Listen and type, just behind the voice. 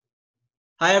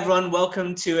Hi everyone,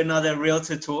 welcome to another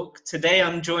Realtor Talk. Today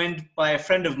I'm joined by a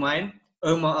friend of mine,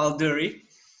 Omar Al-Duri.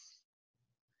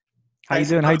 How you Thanks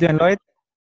for doing? How you coming. doing, Lloyd?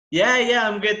 Yeah,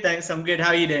 I'm good, thanks. I'm good. How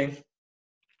are you doing?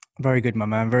 Very good, my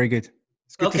man. Very good.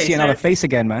 It's good to Okay, see so another face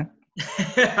again, man.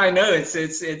 I know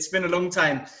it's been a long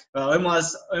time. Well,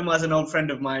 Omar's an old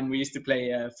friend of mine. We used to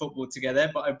play football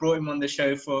together, but I brought him on the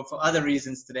show for other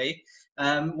reasons today.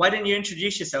 Why don't you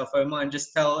introduce yourself, Omar, and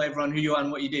just tell everyone who you are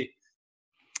and what you do?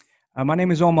 My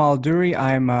name is Omar Al-Duri.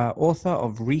 I'm author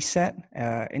of Reset,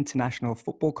 international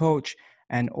football coach,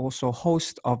 and also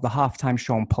host of the halftime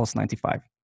show on Pulse 95.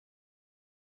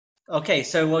 Okay,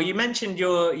 so well, you mentioned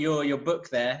your book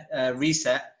there,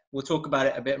 Reset. We'll talk about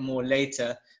it a bit more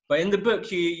later. But in the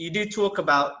book, you do talk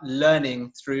about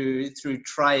learning through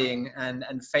trying and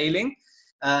failing,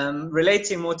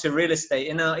 relating more to real estate.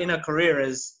 In our career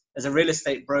as a real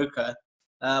estate broker,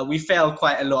 we fail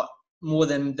quite a lot more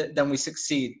than we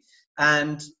succeed.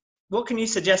 And what can you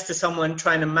suggest to someone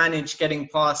trying to manage getting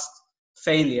past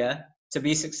failure to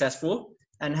be successful?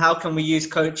 And how can we use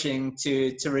coaching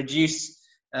to reduce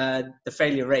the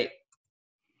failure rate?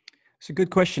 It's a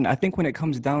good question. I think when it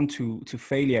comes down to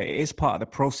failure, it is part of the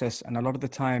process. And a lot of the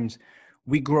times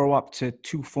we grow up to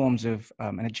two forms of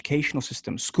an educational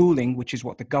system: schooling, which is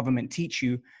what the government teach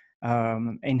you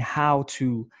in how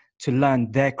to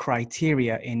learn their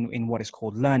criteria in what is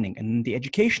called learning. And the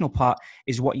educational part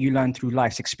is what you learn through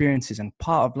life's experiences. And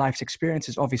part of life's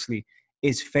experiences, obviously,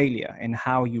 is failure and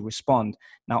how you respond.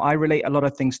 Now, I relate a lot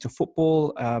of things to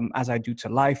football as I do to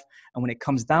life. And when it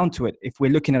comes down to it, if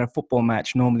we're looking at a football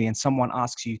match normally and someone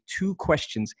asks you two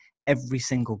questions every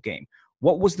single game: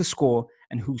 what was the score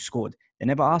and who scored? They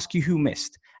never ask you who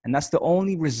missed. And that's the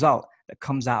only result that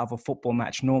comes out of a football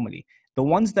match normally. The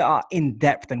ones that are in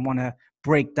depth and want to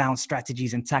break down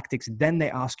strategies and tactics, then they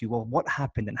ask you, well, what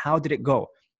happened and how did it go?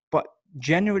 But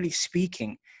generally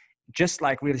speaking, just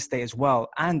like real estate as well,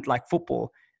 and like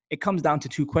football, it comes down to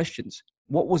two questions.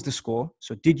 What was the score?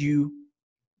 So did you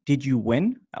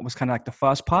win? That was kind of like the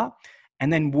first part.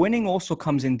 And then winning also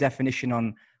comes in definition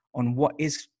on what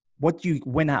do you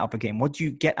win out of a game? What do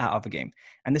you get out of a game?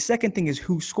 And the second thing is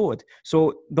who scored.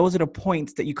 So those are the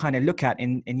points that you kind of look at.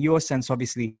 In your sense,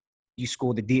 obviously, you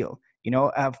score the deal.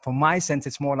 For my sense,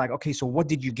 it's more like, okay, so what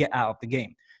did you get out of the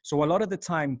game? So a lot of the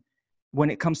time when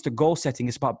it comes to goal setting,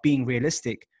 it's about being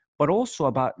realistic, but also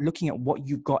about looking at what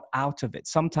you got out of it.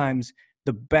 Sometimes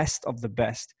the best of the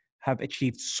best have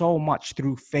achieved so much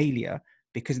through failure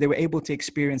because they were able to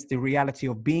experience the reality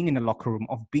of being in a locker room,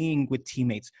 of being with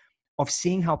teammates, of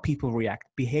seeing how people react,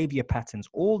 behavior patterns.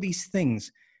 All these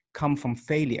things come from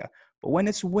failure. But when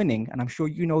it's winning, and I'm sure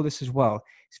you know this as well,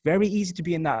 it's very easy to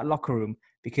be in that locker room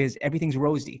because everything's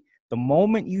rosy. The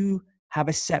moment you have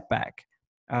a setback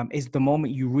is the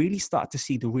moment you really start to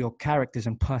see the real characters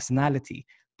and personality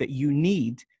that you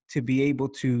need to be able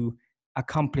to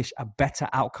accomplish a better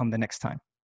outcome the next time.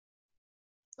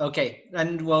 Okay,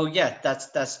 and well, yeah,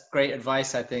 that's great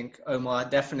advice, I think, Omar,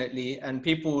 definitely. And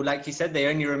people, like you said, they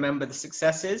only remember the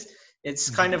successes.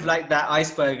 It's kind of like that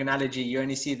iceberg analogy. You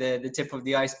only see the tip of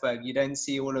the iceberg. You don't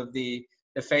see all of the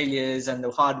failures and the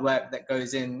hard work that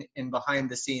goes in behind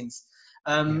the scenes.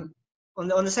 Yeah. On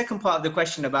the second part of the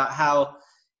question about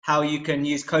how you can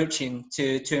use coaching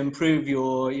to improve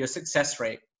your success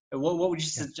rate, what would you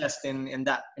Yeah. suggest in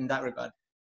that regard?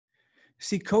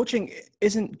 See, coaching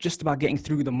isn't just about getting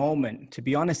through the moment. To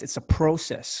be honest, it's a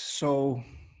process. So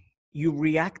you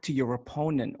react to your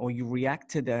opponent or you react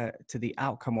to the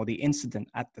outcome or the incident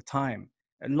at the time.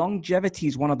 Longevity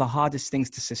is one of the hardest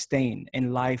things to sustain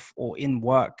in life or in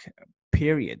work,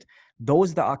 period.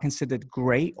 Those that are considered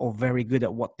great or very good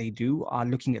at what they do are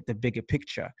looking at the bigger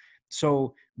picture.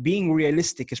 So being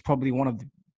realistic is probably one of the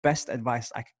best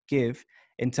advice I could give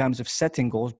in terms of setting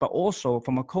goals, but also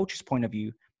from a coach's point of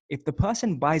view. If the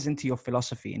person buys into your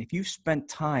philosophy and if you've spent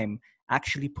time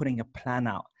actually putting a plan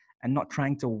out and not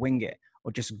trying to wing it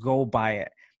or just go by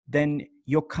it, then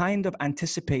you're kind of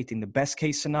anticipating the best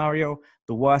case scenario,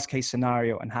 the worst case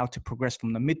scenario, and how to progress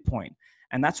from the midpoint.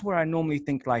 And that's where I normally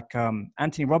think, like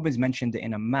Anthony Robbins mentioned it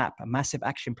in a map, a massive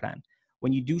action plan.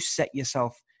 When you do set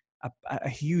yourself a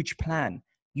huge plan,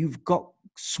 you've got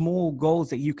small goals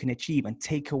that you can achieve and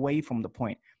take away from the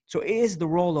point. So it is the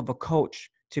role of a coach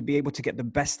to be able to get the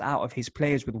best out of his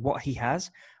players with what he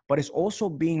has, but it's also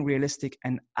being realistic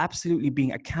and absolutely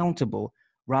being accountable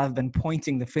rather than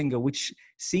pointing the finger, which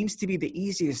seems to be the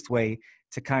easiest way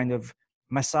to kind of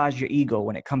massage your ego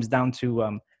when it comes down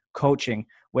to coaching,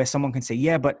 where someone can say,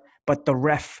 yeah, but the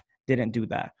ref didn't do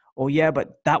that, or yeah,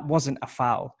 but that wasn't a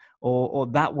foul, or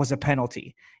that was a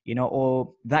penalty,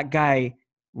 or that guy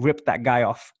rip that guy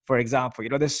off, for example.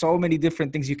 There's so many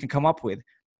different things you can come up with.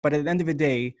 But at the end of the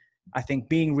day, I think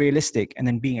being realistic and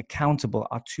then being accountable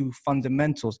are two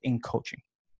fundamentals in coaching.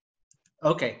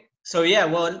 Okay. So yeah,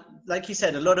 well, like you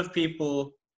said, a lot of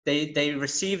people, they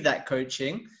receive that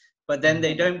coaching, but then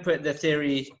they don't put the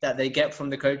theory that they get from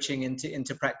the coaching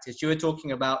into practice. You were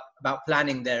talking about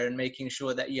planning there and making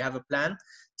sure that you have a plan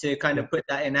to kind of put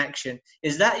that in action.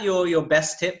 Is that your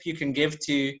best tip you can give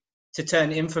to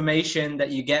turn information that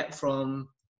you get from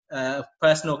a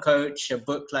personal coach, a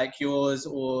book like yours,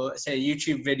 or say a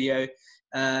YouTube video,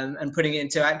 and putting it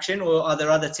into action? Or are there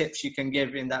other tips you can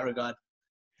give in that regard?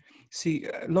 See,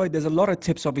 Lloyd, there's a lot of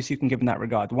tips obviously you can give in that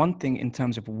regard. One thing in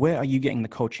terms of where are you getting the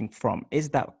coaching from? Is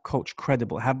that coach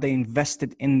credible? Have they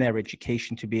invested in their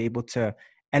education to be able to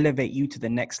elevate you to the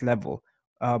next level?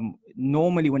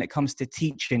 Normally, when it comes to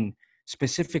teaching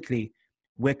specifically,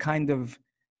 we're kind of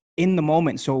in the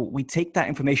moment. So we take that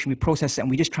information, we process it, and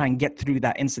we just try and get through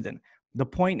that incident. The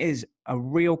point is, a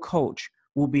real coach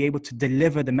will be able to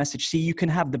deliver the message. See, you can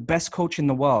have the best coach in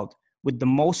the world with the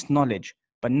most knowledge,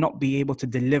 but not be able to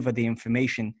deliver the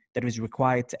information that is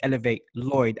required to elevate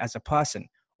Lloyd as a person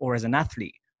or as an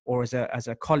athlete or as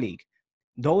a colleague.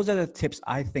 Those are the tips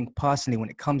I think personally when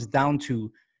it comes down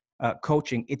to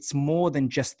coaching. It's more than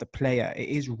just the player. It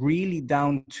is really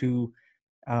down to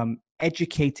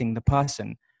educating the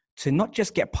person to not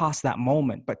just get past that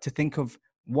moment, but to think of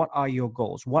what are your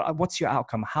goals? What's your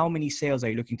outcome? How many sales are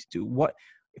you looking to do? What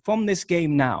from this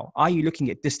game now, are you looking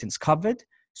at distance covered?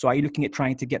 So are you looking at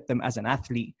trying to get them as an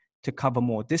athlete to cover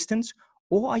more distance?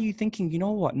 Or are you thinking, you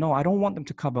know what? No, I don't want them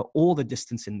to cover all the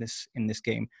distance in this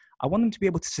game. I want them to be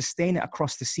able to sustain it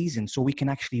across the season so we can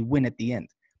actually win at the end.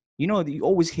 You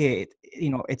always hear it,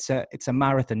 it's a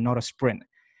marathon, not a sprint.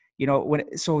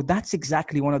 So that's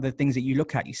exactly one of the things that you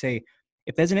look at. You say,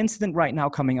 if there's an incident right now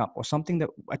coming up or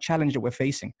a challenge that we're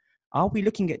facing, are we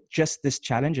looking at just this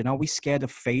challenge and are we scared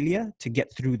of failure to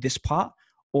get through this part?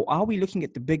 Or are we looking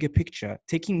at the bigger picture,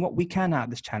 taking what we can out of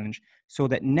this challenge so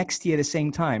that next year, at the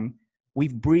same time,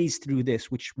 we've breezed through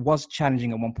this, which was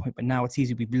challenging at one point, but now it's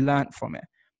easy. We've learned from it.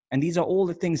 And these are all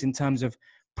the things in terms of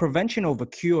prevention over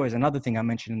cure is another thing I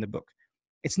mentioned in the book.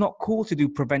 It's not cool to do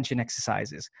prevention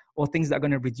exercises or things that are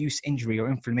going to reduce injury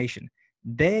or inflammation.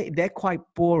 They're quite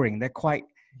boring. They're quite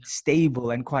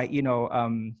stable and quite,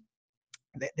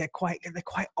 they're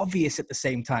quite obvious at the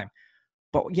same time.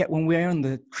 But yet when we're on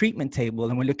the treatment table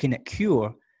and we're looking at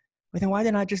cure, well, then why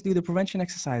didn't I just do the prevention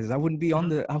exercises? I wouldn't be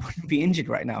injured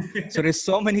right now. So there's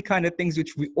so many kind of things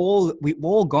which we've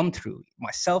all gone through,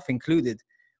 myself included,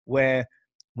 where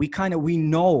we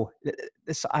know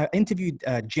this. I interviewed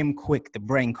Jim Quick, the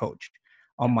brain coach,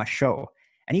 on my show,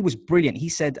 and he was brilliant. He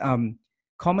said,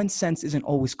 common sense isn't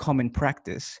always common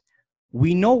practice.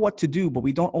 We know what to do, but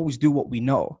we don't always do what we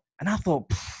know. And I thought,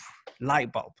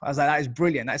 light bulb. I was like, that is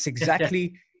brilliant. That's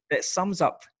exactly, that sums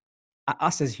up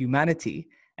us as humanity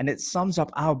and it sums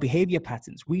up our behavior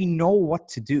patterns. We know what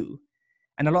to do.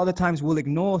 And a lot of the times we'll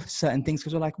ignore certain things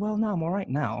because we're like, well, no, I'm all right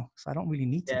now. So I don't really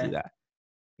need to do that,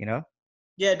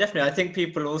 Yeah, definitely. I think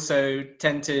people also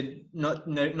tend to not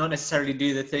necessarily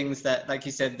do the things that, like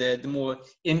you said, the more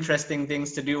interesting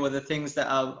things to do or the things that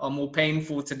are more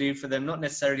painful to do for them, not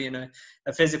necessarily in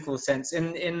a physical sense.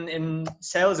 In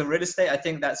sales and real estate, I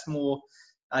think that's more,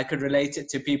 I could relate it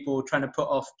to people trying to put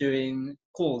off doing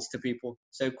calls to people.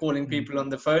 So calling people on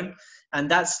the phone. And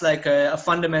that's like a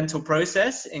fundamental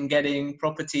process in getting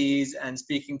properties and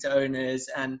speaking to owners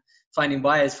and finding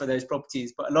buyers for those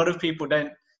properties. But a lot of people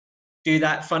don't do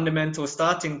that fundamental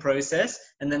starting process,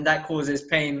 and then that causes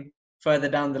pain further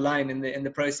down the line in the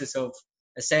process of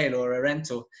a sale or a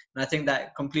rental. And I think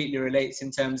that completely relates in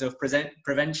terms of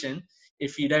prevention.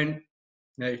 If you don't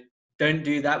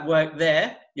do that work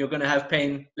there, you're going to have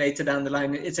pain later down the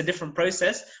line. It's a different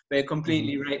process, but it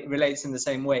completely relates in the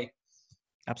same way.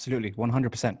 Absolutely,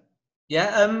 100%.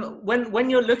 Yeah. When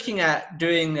you're looking at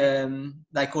doing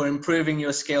or improving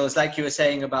your skills, like you were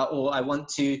saying about, I want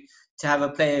to have a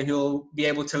player who'll be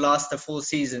able to last a full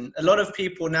season. A lot of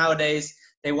people nowadays,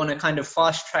 they want to kind of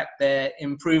fast track their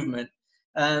improvement.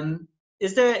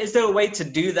 Is there a way to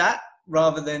do that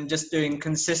rather than just doing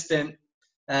consistent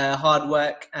hard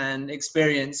work and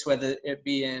experience, whether it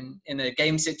be in a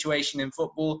game situation in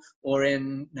football or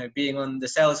in being on the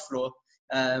sales floor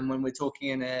when we're talking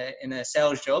in a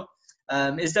sales job?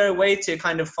 Is there a way to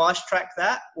kind of fast track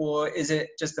that, or is it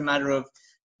just a matter of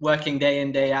working day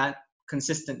in, day out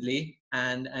consistently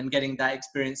and getting that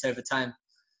experience over time?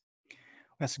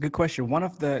 That's a good question. One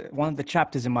of the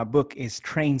chapters in my book is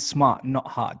train smart, not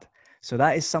hard. So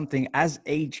that is something, as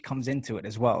age comes into it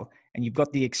as well, and you've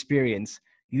got the experience,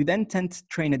 You then tend to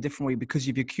train a different way because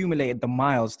you've accumulated the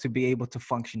miles to be able to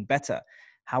function better.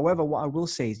 However, what I will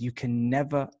say is you can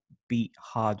never beat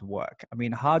hard work. I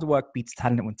mean, hard work beats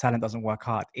talent when talent doesn't work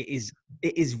hard. It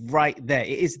is right there.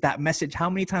 It is that message. How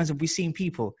many times have we seen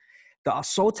people that are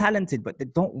so talented, but they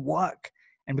don't work?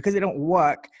 And because they don't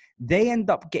work, they end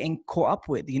up getting caught up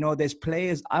with. There's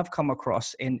players I've come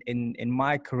across in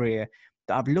my career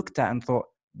that I've looked at and thought,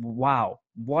 wow,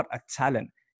 what a talent.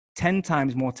 10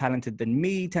 times more talented than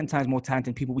me, 10 times more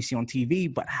talented than people we see on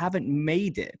TV, but haven't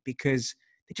made it because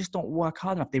they just don't work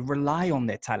hard enough. They rely on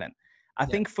their talent. I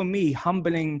think for me,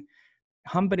 humbling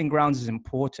grounds is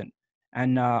important.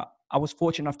 And I was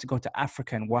fortunate enough to go to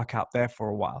Africa and work out there for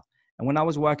a while. And when I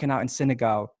was working out in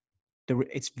Senegal,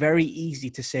 it's very easy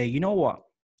to say, you know what?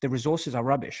 The resources are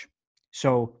rubbish.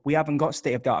 So we haven't got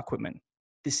state-of-the-art equipment.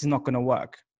 This is not going to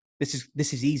work. This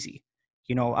is easy.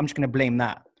 I'm just going to blame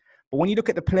that. But when you look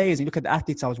at the players and you look at the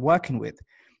athletes I was working with,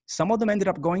 some of them ended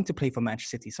up going to play for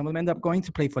Manchester City. Some of them ended up going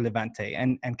to play for Levante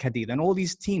and Cadiz and all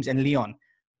these teams and Lyon.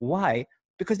 Why?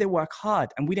 Because they work hard.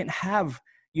 And we didn't have,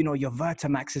 your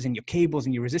Vertamaxes and your cables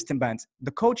and your resistant bands.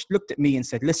 The coach looked at me and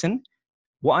said, listen,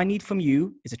 what I need from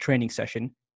you is a training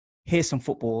session. Here's some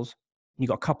footballs. You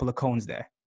got a couple of cones there.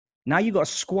 Now you got a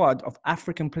squad of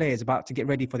African players about to get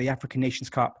ready for the African Nations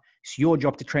Cup. It's your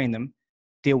job to train them.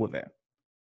 Deal with it.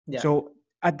 Yeah. So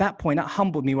at that point, that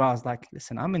humbled me where I was like,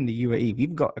 listen, I'm in the UAE.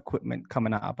 We've got equipment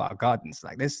coming out of our gardens.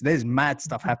 Like there's mad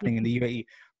stuff happening in the UAE.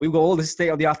 We've got all the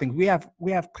state-of-the-art things.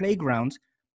 We have playgrounds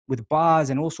with bars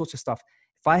and all sorts of stuff.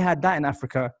 If I had that in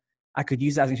Africa, I could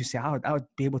use that as you say, I would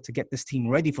be able to get this team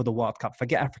ready for the World Cup,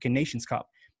 forget African Nations Cup.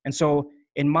 And so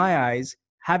in my eyes,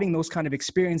 having those kind of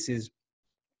experiences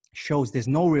shows there's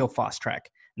no real fast track.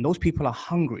 And those people are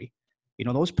hungry.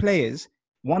 Those players,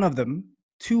 one of them,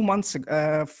 2 months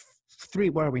ago,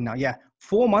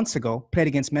 4 months ago, played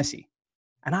against Messi.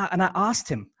 And I asked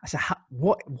him, I said,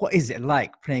 what is it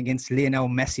like playing against Lionel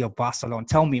Messi of Barcelona?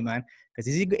 Tell me, man, because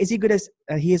is he good as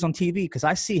he is on TV? Because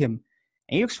I see him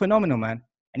and he looks phenomenal, man.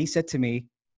 And he said to me,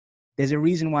 there's a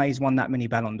reason why he's won that many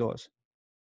Ballon d'Ors.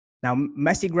 Now,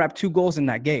 Messi grabbed 2 goals in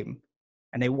that game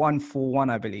and they won 4-1,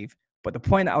 I believe. But the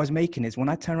point that I was making is when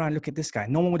I turn around and look at this guy,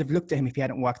 no one would have looked at him if he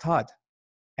hadn't worked hard.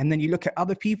 And then you look at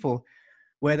other people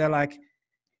where they're like,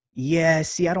 yeah,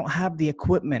 see, I don't have the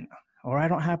equipment, or I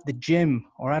don't have the gym,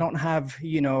 or I don't have,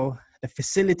 the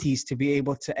facilities to be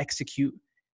able to execute,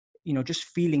 just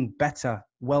feeling better,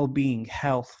 well-being,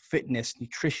 health, fitness,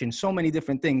 nutrition, so many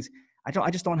different things.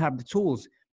 I just don't have the tools.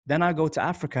 Then I go to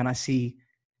Africa and I see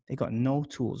they got no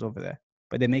tools over there,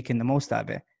 but they're making the most out of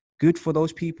it. Good for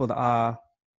those people that are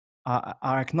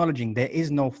acknowledging there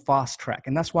is no fast track.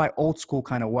 And that's why old school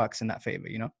kind of works in that favor,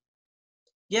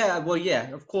 Yeah, well, yeah,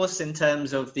 of course, in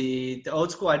terms of the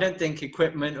old school, I don't think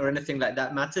equipment or anything like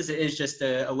that matters. It is just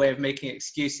a way of making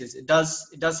excuses. It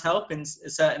does help in a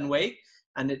certain way,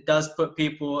 and it does put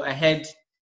people ahead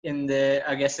in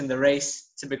the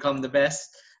race to become the best.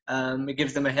 It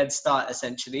gives them a head start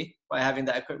essentially by having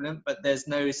that equipment, but there's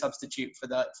no substitute for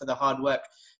the hard work.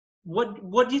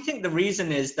 What do you think the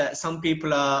reason is that some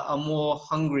people are more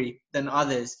hungry than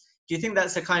others? Do you think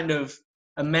that's a kind of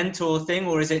a mental thing,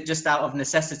 or is it just out of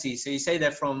necessity? So you say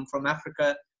they're from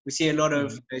Africa. We see a lot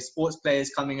of sports players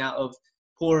coming out of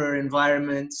poorer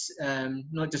environments,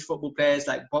 not just football players,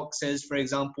 like boxers, for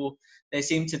example. They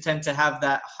seem to tend to have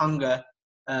that hunger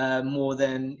more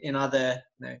than in other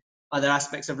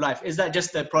aspects of life. Is that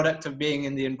just a product of being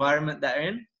in the environment that they're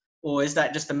in, or is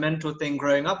that just a mental thing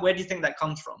growing up? Where do you think that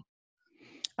comes from?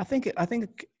 I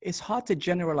think it's hard to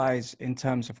generalize in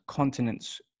terms of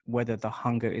continents whether the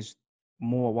hunger is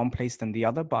more one place than the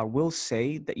other, but I will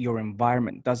say that your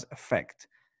environment does affect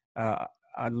a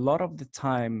lot of the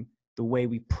time the way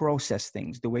we process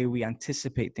things, the way we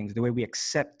anticipate things, the way we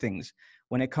accept things.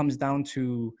 When it comes down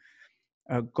to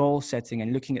goal setting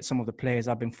and looking at some of the players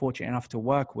I've been fortunate enough to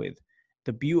work with,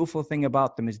 the beautiful thing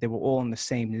about them is they were all on the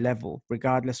same level,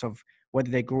 regardless of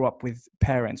whether they grew up with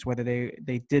parents, whether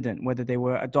they didn't, whether they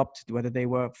were adopted, whether they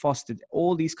were fostered,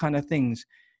 all these kind of things.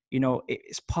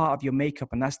 It's part of your makeup.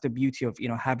 And that's the beauty of,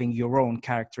 having your own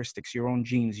characteristics, your own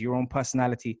genes, your own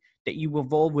personality that you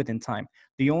evolve with in time.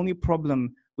 The only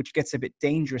problem, which gets a bit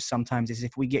dangerous sometimes, is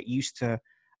if we get used to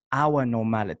our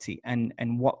normality and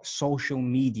what social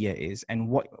media is and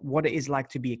what it is like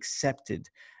to be accepted.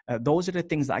 Those are the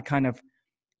things that I kind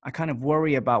of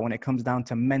worry about when it comes down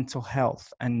to mental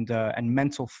health and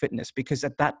mental fitness, because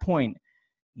at that point,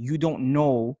 you don't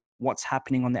know what's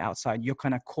happening on the outside. You're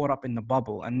kind of caught up in the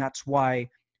bubble. And that's why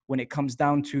when it comes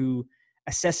down to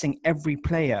assessing every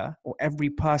player or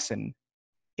every person,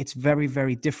 it's very,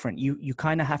 very different. You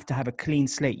kind of have to have a clean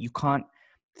slate. You can't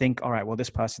think, all right, well, this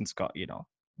person's got, you know,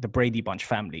 the Brady Bunch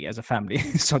family as a family,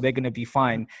 so they're going to be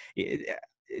fine.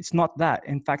 It's not that.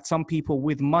 In fact, some people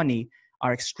with money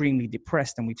are extremely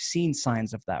depressed, and we've seen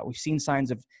signs of that. We've seen signs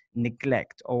of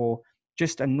neglect or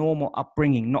just a normal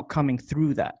upbringing not coming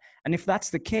through that. And if that's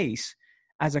the case,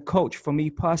 as a coach, for me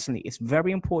personally, it's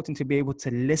very important to be able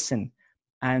to listen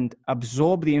and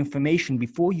absorb the information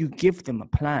before you give them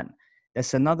a plan.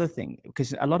 That's another thing,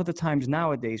 because a lot of the times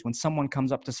nowadays, when someone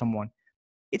comes up to someone,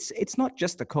 it's not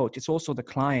just the coach, it's also the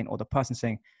client or the person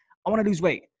saying, I want to lose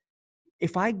weight.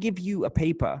 If I give you a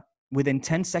paper within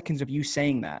 10 seconds of you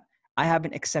saying that, I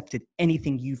haven't accepted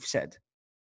anything you've said.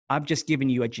 I've just given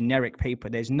you a generic paper.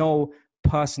 There's no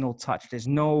personal touch. There's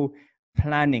no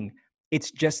planning.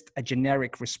 It's just a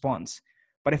generic response.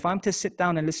 But if I'm to sit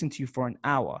down and listen to you for an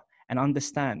hour and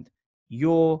understand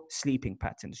your sleeping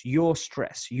patterns, your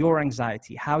stress, your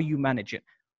anxiety, how you manage it,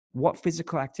 what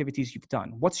physical activities you've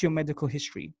done, what's your medical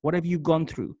history, what have you gone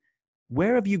through,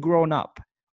 where have you grown up,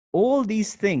 all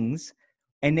these things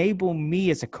enable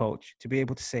me as a coach to be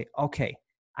able to say, okay,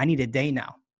 I need a day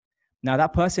now. Now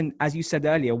that person, as you said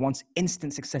earlier, wants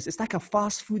instant success. It's like a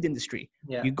fast food industry.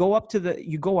 Yeah. You go up,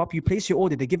 you place your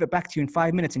order, they give it back to you in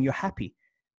 5 minutes and you're happy.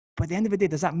 But at the end of the day,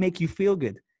 does that make you feel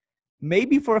good?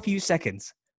 Maybe for a few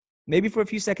seconds. Maybe for a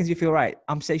few seconds you feel, right,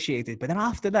 I'm satiated. But then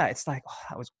after that, it's like, oh,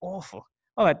 that was awful.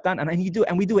 All right, done. And we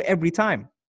do it every time.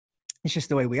 It's just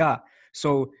the way we are.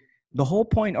 So the whole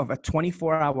point of a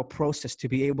 24-hour process to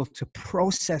be able to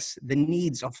process the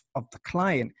needs of the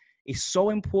client is so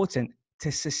important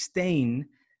to sustain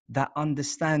that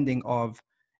understanding of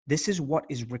this is what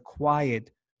is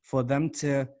required for them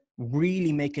to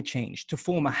really make a change, to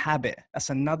form a habit. That's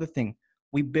another thing.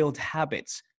 We build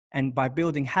habits. And by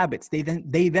building habits, they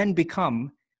then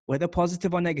become, whether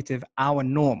positive or negative, our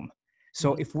norm.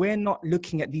 So if we're not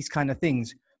looking at these kind of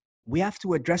things, we have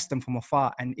to address them from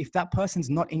afar. And if that person's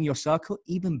not in your circle,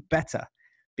 even better,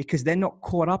 because they're not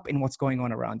caught up in what's going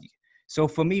on around you. So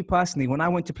for me personally, when I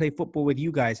went to play football with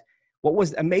you guys, what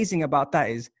was amazing about that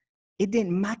is it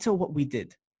didn't matter what we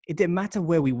did. It didn't matter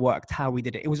where we worked, how we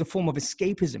did it. It was a form of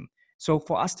escapism. So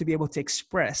for us to be able to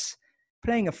express,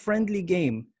 playing a friendly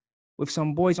game with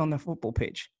some boys on the football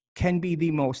pitch can be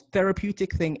the most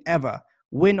therapeutic thing ever,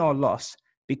 win or loss,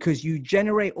 because you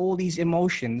generate all these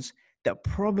emotions that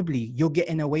probably you're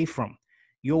getting away from.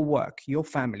 Your work, your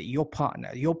family, your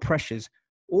partner, your pressures,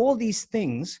 all these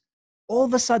things all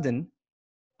of a sudden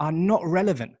are not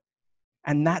relevant.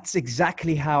 And that's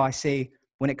exactly how I say,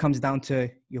 when it comes down to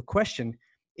your question,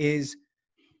 is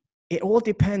it all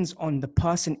depends on the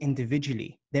person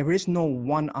individually. There is no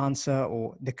one answer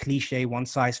or the cliche one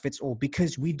size fits all,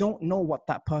 because we don't know what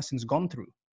that person's gone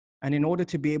through. And in order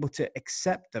to be able to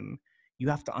accept them, you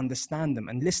have to understand them.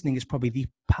 And listening is probably the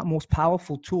most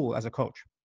powerful tool as a coach.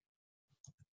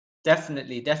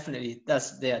 Definitely.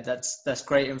 That's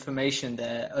great information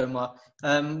there, Omar.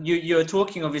 You're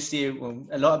talking obviously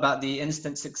a lot about the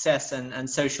instant success and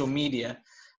social media.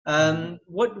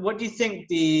 What do you think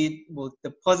the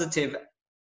positive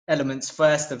elements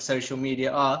first of social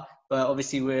media are? But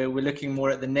obviously we're looking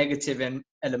more at the negative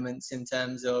elements in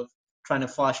terms of trying to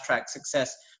fast track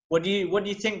success. What do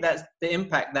you think that's the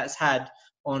impact that's had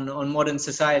on modern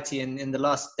society in the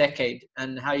last decade,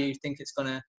 and how you think it's going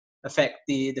to affect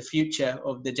the future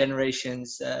of the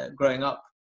generations growing up?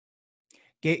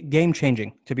 Game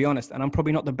changing, to be honest. And I'm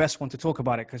probably not the best one to talk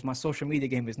about it because my social media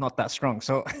game is not that strong.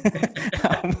 So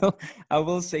I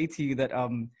will say to you that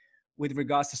with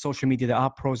regards to social media, there are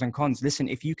pros and cons. Listen,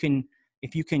 if you can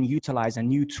utilize a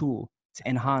new tool to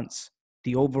enhance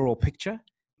the overall picture,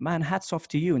 man, hats off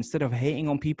to you. Instead of hating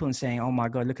on people and saying, oh my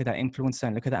God, look at that influencer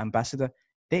and look at that ambassador,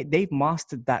 they've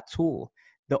mastered that tool.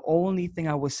 The only thing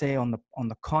I would say on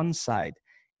the con side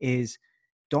is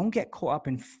don't get caught up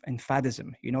in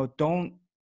faddism. You know, don't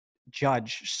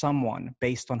judge someone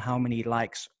based on how many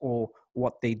likes or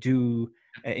what they do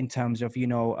in terms of,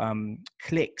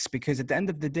 clicks. Because at the end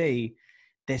of the day,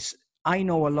 I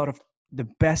know a lot of the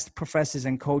best professors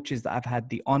and coaches that I've had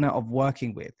the honor of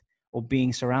working with or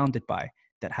being surrounded by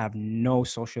that have no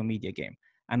social media game.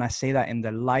 And I say that in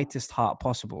the lightest heart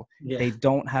possible. Yeah. They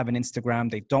don't have an Instagram.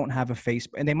 They don't have a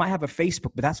Facebook. And they might have a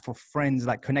Facebook, but that's for friends,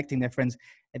 like connecting their friends.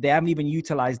 They haven't even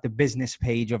utilized the business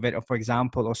page of it, or for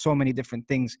example, or so many different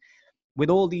things. With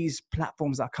all these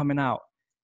platforms that are coming out,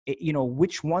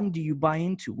 which one do you buy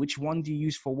into? Which one do you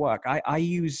use for work? I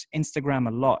use Instagram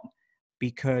a lot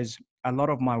because a lot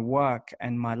of my work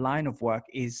and my line of work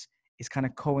is kind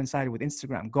of coincided with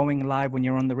Instagram. Going live when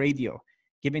you're on the radio,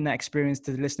 giving that experience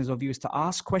to the listeners or viewers to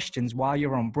ask questions while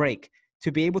you're on break,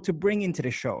 to be able to bring into the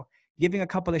show, giving a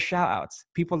couple of shout outs.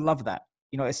 People love that.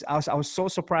 You know, I was so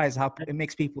surprised how it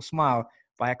makes people smile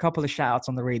by a couple of shout outs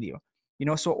on the radio. You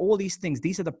know, so all these things,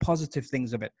 these are the positive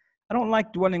things of it. I don't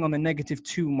like dwelling on the negative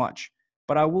too much,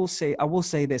 but I will say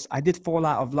this. I did fall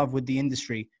out of love with the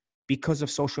industry because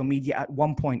of social media at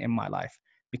one point in my life,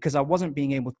 because I wasn't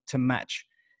being able to match,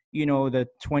 you know, the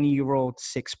 20-year-old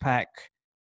six-pack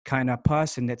kind of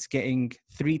person that's getting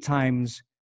 3 times,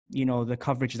 you know, the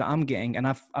coverage that I'm getting. And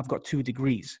I've got 2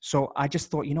 degrees. So I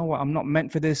just thought, you know what, I'm not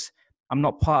meant for this. I'm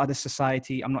not part of this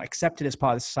society. I'm not accepted as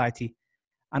part of the society.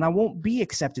 And I won't be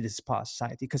accepted as part of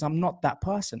society because I'm not that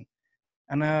person.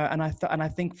 And I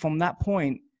think from that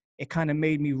point, it kind of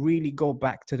made me really go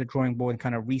back to the drawing board and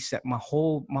kind of reset my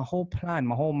whole plan,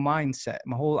 my whole mindset,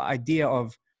 my whole idea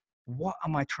of what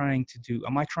am I trying to do?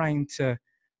 Am I trying to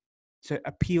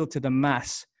appeal to the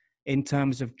mass in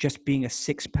terms of just being a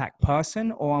six-pack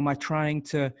person, or am I trying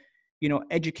to, you know,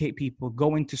 educate people,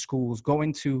 go into schools, go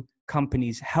into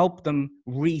companies, help them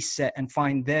reset and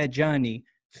find their journey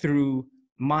through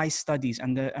my studies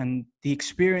and the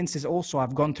experiences also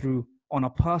I've gone through on a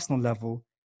personal level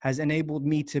has enabled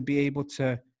me to be able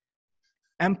to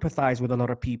empathize with a lot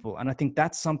of people. And I think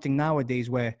that's something nowadays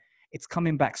where it's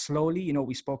coming back slowly. You know,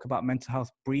 we spoke about mental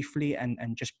health briefly and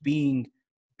just being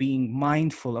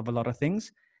mindful of a lot of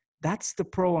things. That's the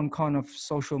pro and con of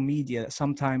social media.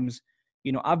 Sometimes,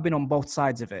 you know, I've been on both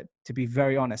sides of it, to be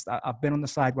very honest. I've been on the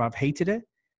side where I've hated it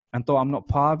and thought I'm not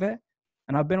part of it.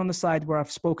 And I've been on the side where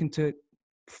I've spoken to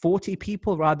 40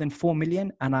 people rather than 4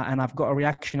 million. And I've got a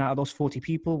reaction out of those 40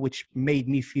 people, which made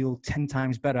me feel 10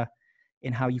 times better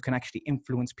in how you can actually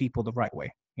influence people the right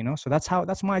way, you know? So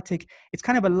that's my take. It's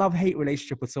kind of a love-hate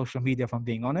relationship with social media, if I'm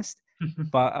being honest.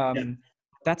 But Yeah.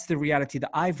 that's the reality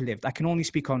that I've lived. I can only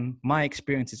speak on my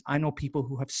experiences. I know people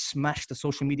who have smashed the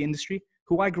social media industry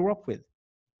who I grew up with.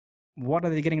 What are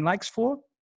they getting likes for?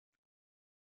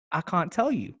 I can't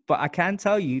tell you, but I can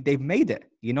tell you they've made it,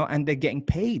 you know, and they're getting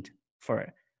paid for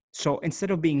it. So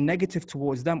instead of being negative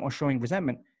towards them or showing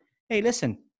resentment, hey,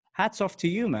 listen, hats off to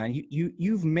you, man.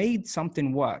 You've made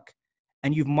something work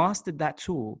and you've mastered that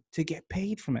tool to get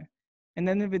paid from it. And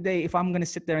then at the end of the day, if I'm going to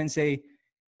sit there and say,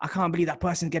 I can't believe that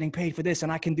person's getting paid for this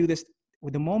and I can do this.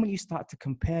 Well, the moment you start to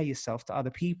compare yourself to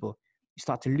other people, you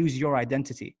start to lose your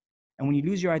identity. And when you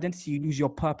lose your identity, you lose your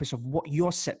purpose of what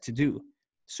you're set to do.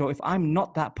 So if I'm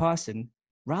not that person,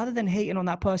 rather than hating on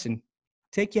that person,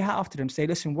 take your hat off to them, say,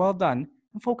 listen, well done,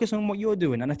 and focus on what you're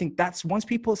doing. And I think that's once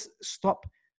people stop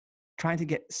trying to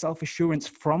get self-assurance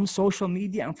from social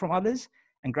media and from others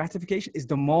and gratification is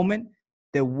the moment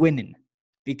they're winning,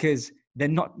 because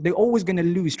they're always going to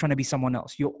lose trying to be someone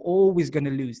else. You're always going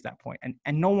to lose that point.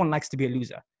 And no one likes to be a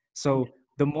loser. So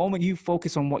the moment you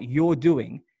focus on what you're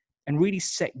doing and really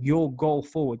set your goal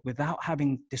forward without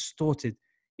having distorted,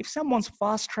 if someone's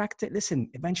fast tracked it, listen,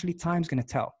 eventually time's going to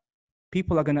tell.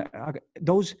 People are going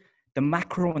to, the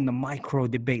macro and the micro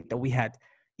debate that we had.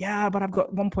 Yeah, but I've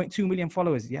got 1.2 million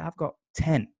followers. Yeah, I've got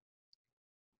 10.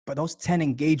 But those 10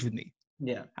 engage with me.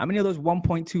 Yeah. How many of those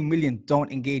 1.2 million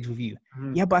don't engage with you?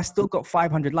 Mm-hmm. Yeah, but I still got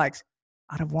 500 likes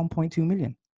out of 1.2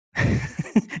 million.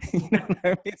 You know what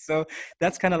I mean? So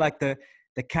that's kind of like the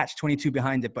catch-22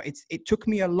 behind it. But it took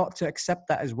me a lot to accept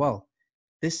that as well.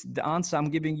 The answer I'm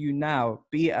giving you now,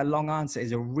 be it a long answer,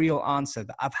 is a real answer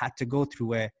that I've had to go through,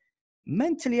 where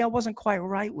mentally I wasn't quite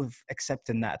right with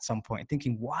accepting that at some point,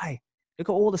 thinking, why? Look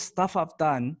at all the stuff I've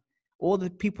done, all the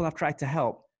people I've tried to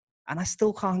help, and I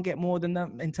still can't get more than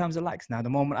them in terms of likes. Now, the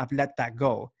moment I've let that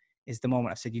go is the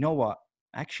moment I said, you know what?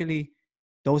 Actually,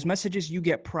 those messages you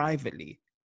get privately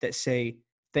that say,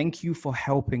 thank you for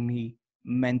helping me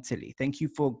mentally. Thank you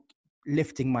for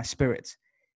lifting my spirits.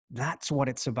 That's what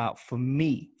it's about for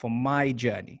me, for my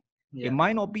journey. Yeah. It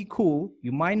might not be cool.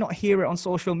 You might not hear it on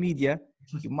social media.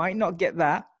 You might not get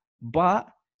that, but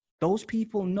those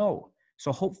people know.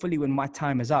 So hopefully when my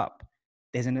time is up,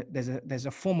 there's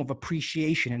a form of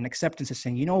appreciation and acceptance of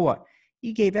saying, you know what?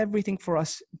 He gave everything for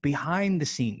us behind the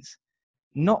scenes.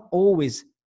 Not always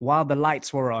while the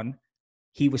lights were on,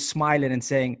 he was smiling and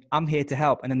saying, I'm here to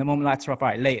help. And then the moment lights are off, all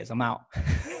right, laters, I'm out.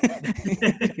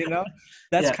 You know,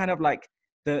 that's kind of like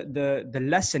the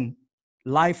lesson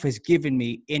life has given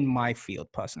me in my field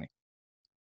personally.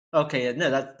 Okay, no,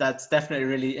 that's definitely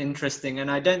really interesting. And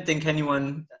I don't think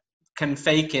anyone can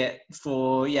fake it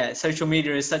for, social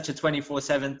media is such a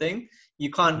 24/7 thing.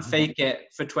 You can't fake it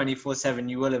for 24/7.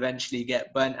 You will eventually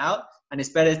get burnt out. And it's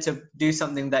better to do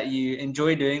something that you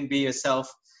enjoy doing, be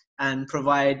yourself, and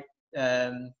provide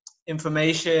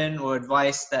information or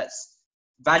advice that's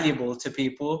valuable to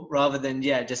people, rather than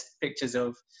just pictures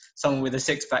of someone with a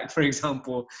six-pack, for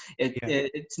example.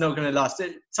 It's not going to last.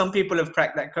 Some people have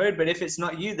cracked that code, but if it's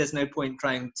not you, there's no point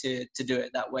trying to do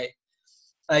it that way.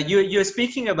 You're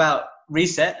speaking about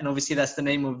Reset, and obviously that's the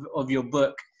name of your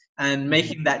book, and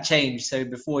making that change. So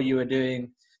before you were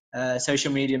doing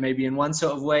social media maybe in one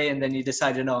sort of way, and then you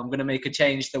decided, no, I'm going to make a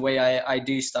change the way I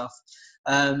do stuff.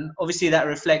 Obviously that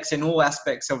reflects in all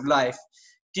aspects of life.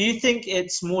 Do you think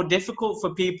it's more difficult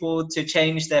for people to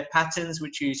change their patterns,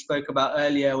 which you spoke about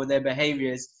earlier, or their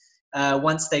behaviors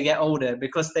once they get older?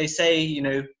 Because they say, you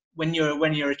know, when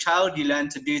you're a child, you learn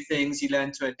to do things, you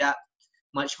learn to adapt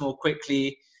much more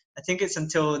quickly. I think it's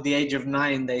until the age of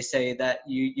 9 they say that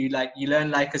you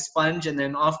learn like a sponge, and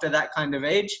then after that kind of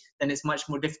age, then it's much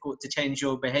more difficult to change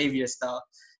your behavior style.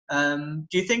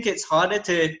 Do you think it's harder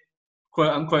to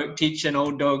quote unquote teach an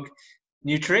old dog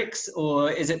new tricks,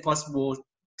 or is it possible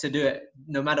to do it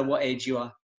no matter what age you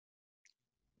are?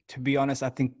 To be honest, I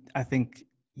think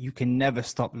you can never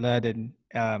stop learning.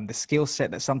 The skill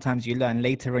set that sometimes you learn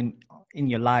later in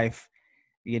your life,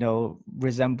 you know,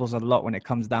 resembles a lot when it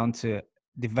comes down to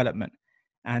development.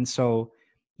 And so,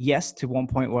 yes, to one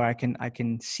point where I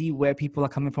can see where people are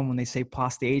coming from when they say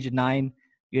past the age of 9,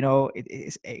 you know,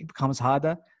 it becomes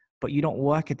harder, but you don't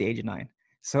work at the age of 9.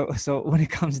 So when it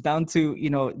comes down to, you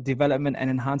know, development and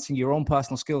enhancing your own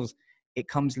personal skills, it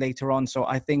comes later on. So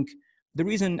I think the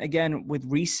reason, again, with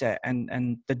Reset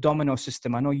and the domino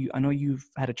system, I know you've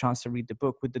had a chance to read the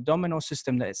book. With the domino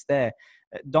system that it's there,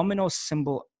 domino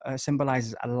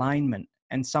symbolizes alignment.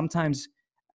 And sometimes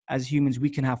as humans, we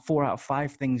can have 4 out of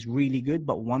 5 things really good,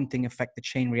 but one thing affect the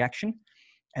chain reaction.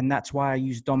 And that's why I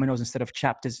use dominoes instead of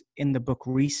chapters in the book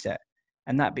Reset.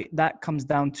 And that comes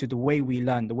down to the way we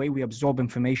learn, the way we absorb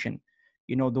information,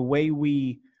 you know, the way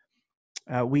we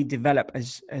develop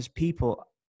as people.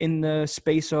 In the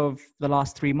space of the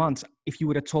last 3 months, if you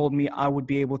would have told me I would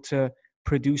be able to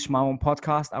produce my own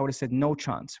podcast, I would have said no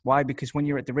chance. Why? Because when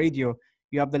you're at the radio,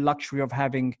 you have the luxury of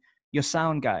having your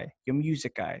sound guy, your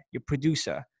music guy, your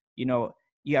producer. You know,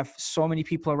 you have so many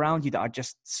people around you that are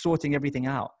just sorting everything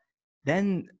out.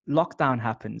 Then lockdown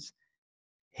happens.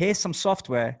 Here's some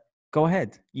software. Go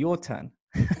ahead, your turn.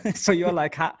 So you're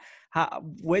like,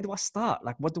 where do I start?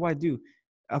 Like, what do I do?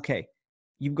 Okay,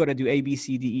 you've got to do A, B,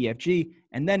 C, D, E, F, G.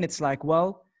 And then it's like,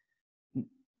 well,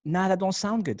 nah, that don't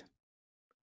sound good.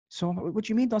 So what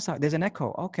do you mean don't sound? There's an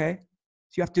echo. Okay.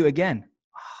 So you have to do it again.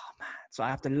 Oh, man. So I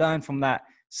have to learn from that,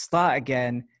 start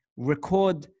again,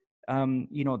 record,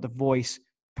 you know, the voice,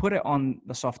 put it on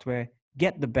the software,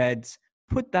 get the beds,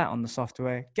 put that on the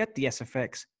software, get the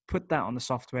SFX, put that on the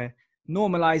software,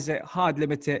 normalize it, hard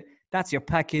limit it. That's your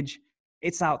package.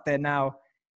 It's out there now.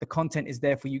 The content is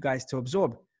there for you guys to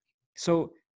absorb.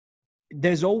 So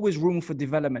there's always room for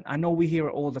development. I know we hear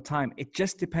it all the time. It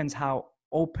just depends how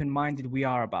open-minded we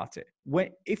are about it.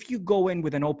 If you go in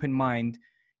with an open mind,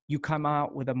 you come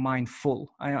out with a mind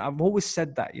full. I've always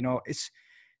said that, you know,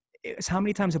 it's how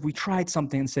many times have we tried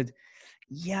something and said,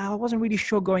 yeah, I wasn't really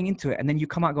sure going into it. And then you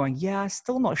come out going, yeah, I'm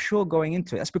still not sure going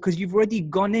into it. That's because you've already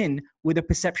gone in with a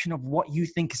perception of what you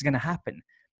think is going to happen.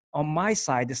 On my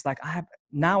side, it's like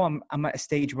I'm at a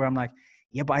stage where I'm like,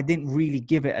 yeah, but I didn't really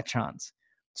give it a chance.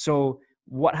 So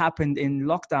what happened in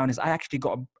lockdown is I actually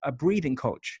got a breathing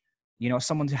coach, you know,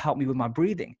 someone to help me with my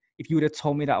breathing. If you would have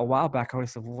told me that a while back, I would have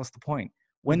said, well, what's the point?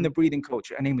 When the breathing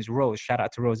coach, her name is Rose, shout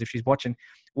out to Rose if she's watching.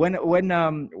 When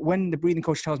the breathing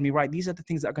coach tells me, right, these are the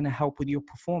things that are going to help with your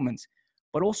performance,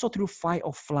 but also through fight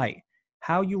or flight,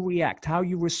 how you react, how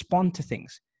you respond to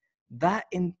things. That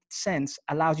in sense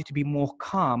allows you to be more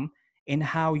calm in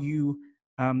how you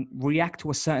react to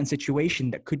a certain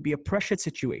situation that could be a pressured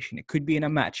situation. It could be in a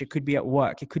match. It could be at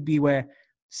work. It could be where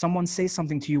someone says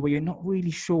something to you where you're not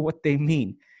really sure what they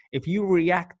mean. If you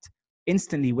react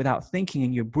instantly without thinking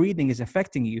and your breathing is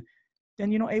affecting you,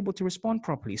 then you're not able to respond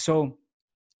properly. So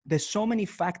there's so many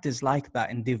factors like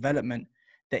that in development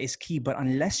that is key. But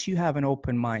unless you have an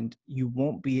open mind, you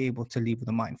won't be able to leave with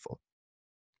a mind full.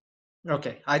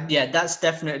 Okay. Yeah, that's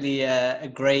definitely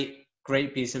a great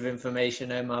piece of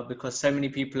information, Omar, because so many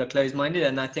people are closed-minded,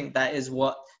 and I think that is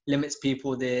what limits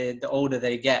people the older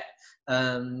they get.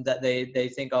 That they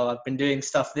think, oh, I've been doing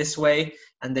stuff this way,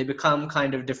 and they become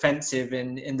kind of defensive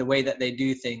in the way that they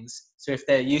do things. So if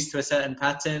they're used to a certain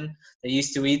pattern, they're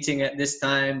used to eating at this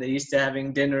time, they're used to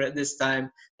having dinner at this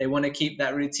time, they want to keep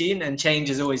that routine, and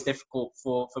change is always difficult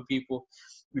for people.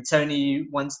 It's only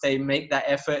once they make that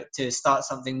effort to start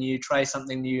something new, try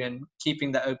something new, and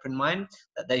keeping that open mind,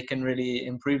 that they can really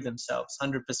improve themselves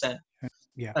 100%.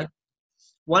 Yeah.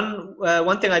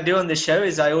 One thing I do on the show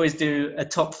is I always do a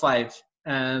top 5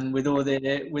 with all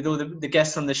the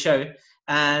guests on the show.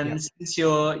 And since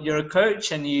you're a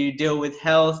coach and you deal with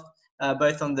health,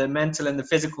 both on the mental and the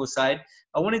physical side,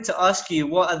 I wanted to ask you,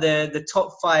 what are the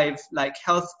top 5 like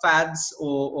health fads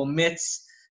or myths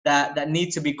that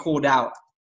need to be called out?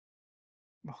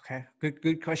 Okay,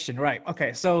 good question. Right.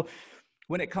 Okay, so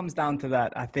when it comes down to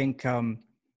that, I think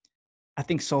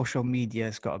social media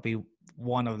has got to be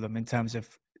one of them in terms of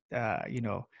you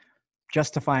know,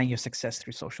 justifying your success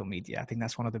through social media. I think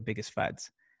that's one of the biggest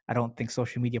fads. I don't think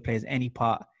social media plays any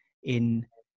part in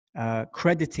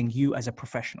crediting you as a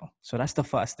professional. So that's the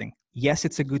first thing. Yes,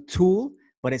 it's a good tool,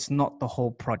 but it's not the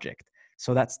whole project.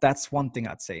 So that's one thing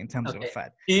I'd say in terms of a Okay.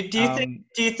 fad. Do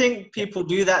you think Yeah, people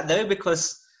do that though?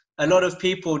 Because a lot of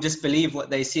people just believe what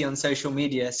they see on social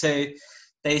media. So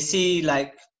they see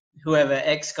like whoever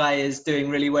X guy is doing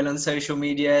really well on social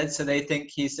media, so they think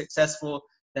he's successful.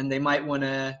 Then they might want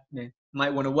to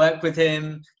might want to work with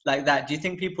him like that. Do you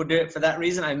think people do it for that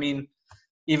reason? I mean,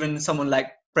 even someone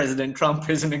like President Trump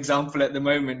is an example at the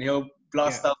moment. He'll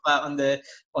blast yeah. stuff out on the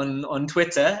on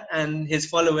Twitter, and his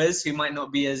followers, who might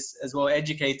not be as well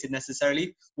educated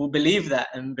necessarily, will believe that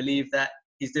and believe that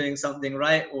he's doing something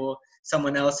right or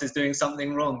someone else is doing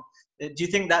something wrong. Do you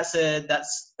think that's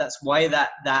why that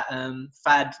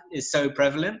fad is so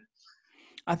prevalent?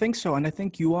 I think so. And I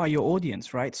think you are your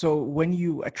audience, right? So when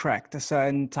you attract a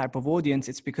certain type of audience,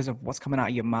 it's because of what's coming out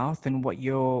of your mouth and what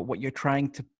you're trying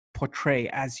to portray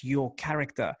as your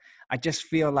character. I just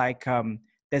feel like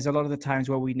there's a lot of the times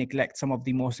where we neglect some of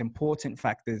the most important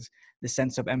factors: the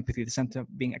sense of empathy, the sense of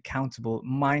being accountable,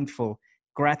 mindful,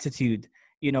 gratitude.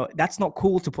 You know, that's not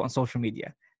cool to put on social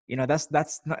media. You know, that's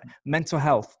not mental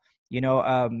health. You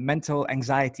know, mental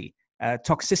anxiety,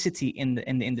 toxicity in the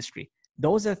industry.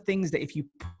 Those are things that if you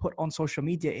put on social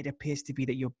media, it appears to be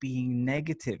that you're being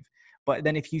negative. But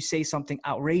then if you say something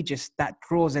outrageous, that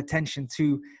draws attention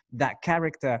to that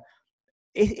character.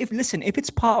 If listen, if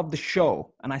it's part of the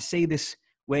show, and I say this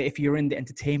where if you're in the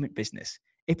entertainment business,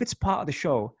 if it's part of the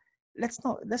show, let's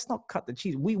not cut the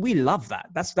cheese. We love that.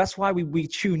 That's why we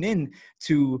tune in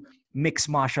to mixed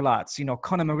martial arts. You know,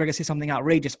 Conor McGregor say something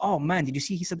outrageous. Oh man, did you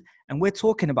see? He said, and we're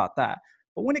talking about that.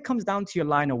 But when it comes down to your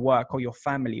line of work or your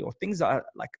family or things that are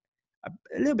like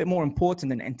a little bit more important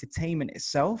than entertainment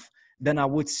itself, then I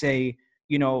would say,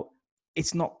 you know,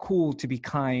 it's not cool to be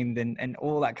kind and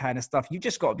all that kind of stuff. You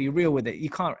just got to be real with it. You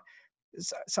can't,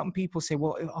 some people say,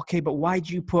 well, okay, but why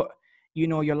do you put, you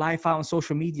know, your life out on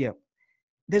social media?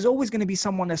 There's always going to be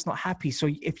someone that's not happy. So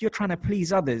if you're trying to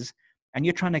please others and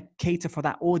you're trying to cater for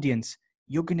that audience,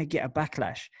 you're going to get a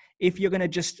backlash. If you're going to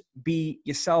just be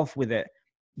yourself with it,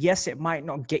 yes, it might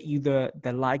not get you the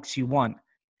likes you want.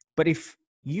 But if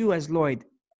you as Lloyd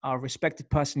are a respected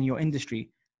person in your industry,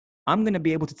 I'm going to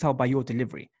be able to tell by your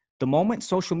delivery. The moment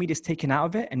social media is taken out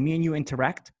of it and me and you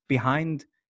interact behind,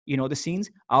 you know, the scenes,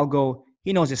 I'll go,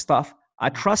 he knows his stuff. I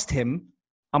trust him.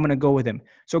 I'm going to go with him.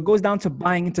 So it goes down to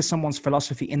buying into someone's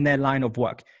philosophy in their line of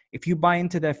work. If you buy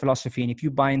into their philosophy and if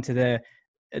you buy into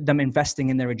them investing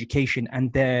in their education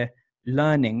and their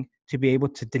learning to be able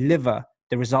to deliver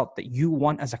the result that you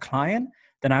want as a client,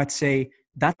 then I would say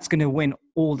that's going to win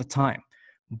all the time.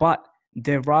 But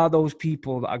there are those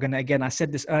people that are going to, again, I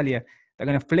said this earlier, they're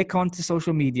going to flick onto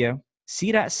social media,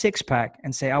 see that six pack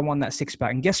and say, I want that six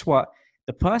pack. And guess what?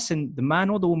 The person, the man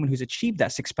or the woman who's achieved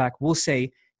that six pack will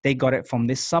say they got it from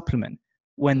this supplement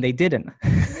when they didn't,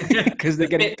 because they're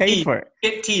getting paid for it.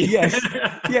 Fit tea. Yes.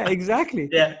 Yeah, exactly.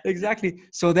 Yeah. Exactly.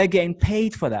 So they're getting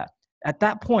paid for that. At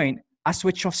that point, I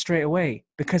switch off straight away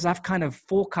because I've kind of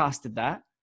forecasted that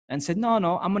and said, no,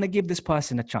 I'm going to give this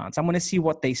person a chance. I'm going to see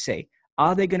what they say.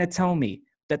 Are they going to tell me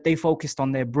that they focused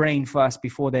on their brain first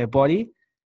before their body?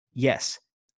 Yes.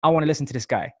 I want to listen to this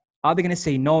guy. Are they going to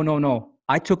say, no,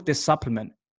 I took this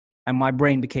supplement and my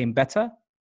brain became better?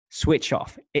 Switch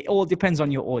off. It all depends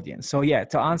on your audience. So yeah,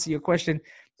 to answer your question,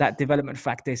 that development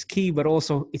factor is key, but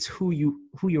also it's who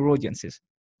your audience is.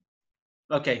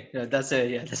 Okay, that's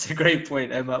a great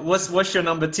point, Emma. What's your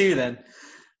number two then?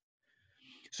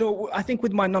 So I think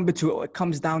with my number two, it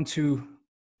comes down to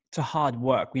hard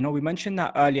work. You know, we mentioned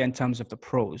that earlier in terms of the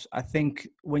pros. I think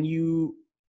when you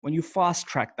fast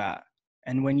track that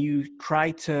and when you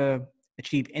try to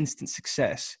achieve instant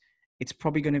success, it's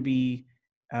probably going to be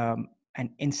an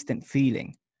instant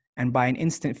feeling. And by an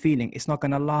instant feeling, it's not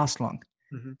going to last long.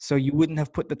 Mm-hmm. So you wouldn't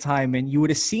have put the time in. You would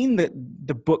have seen the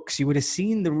books, you would have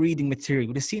seen the reading material, you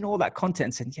would have seen all that content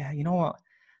and said, yeah, you know what?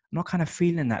 I'm not kind of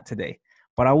feeling that today,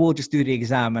 but I will just do the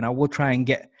exam and I will try and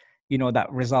get, you know,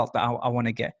 that result that I want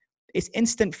to get. It's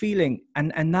instant feeling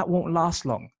and that won't last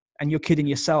long. And you're kidding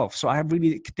yourself. So I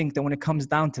really think that when it comes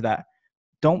down to that,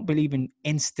 don't believe in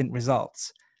instant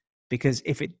results, because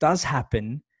if it does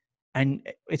happen, and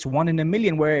it's 1 in a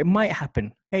million where it might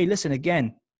happen, hey, listen,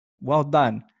 again, well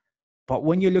done. But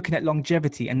when you're looking at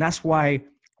longevity, and that's why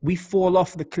we fall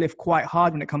off the cliff quite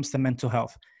hard when it comes to mental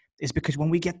health. is because when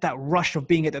we get that rush of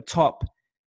being at the top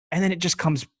and then it just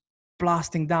comes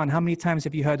blasting down. How many times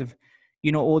have you heard of,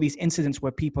 all these incidents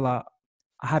where people are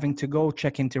having to go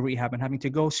check into rehab and having to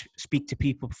go speak to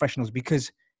people, professionals,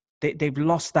 because they've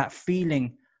lost that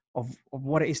feeling of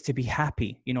what it is to be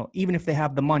happy. Even if they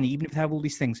have the money, even if they have all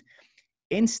these things,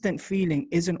 instant feeling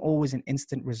isn't always an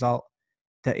instant result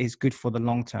that is good for the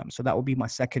long term. So that would be my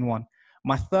second one.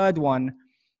 My third one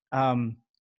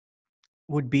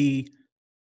would be,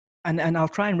 and I'll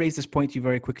try and raise this point to you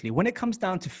very quickly. When it comes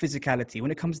down to physicality,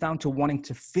 when it comes down to wanting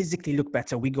to physically look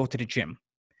better, we go to the gym.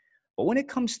 But when it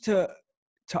comes to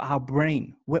our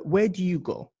brain, where do you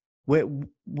go?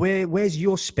 Where's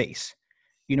your space?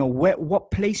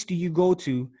 What place do you go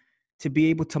to be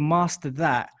able to master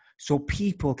that so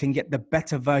people can get the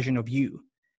better version of you?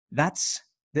 That's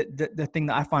the thing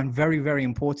that I find very, very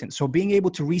important. So being able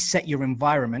to reset your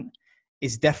environment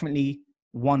is definitely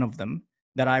one of them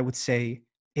that I would say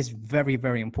is very,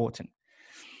 very important.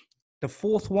 The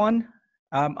fourth one,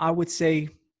 I would say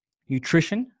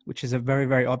nutrition, which is a very,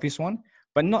 very obvious one,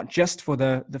 but not just for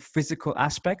the physical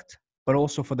aspect, but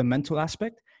also for the mental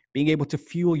aspect. Being able to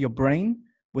fuel your brain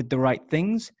with the right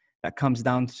things, that comes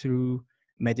down to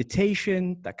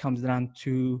meditation, that comes down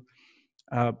to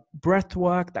breath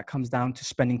work, that comes down to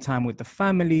spending time with the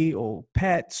family or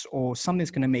pets or something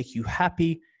that's going to make you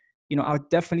happy. I would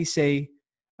definitely say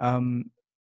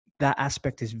that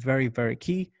aspect is very, very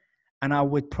key. And I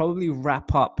would probably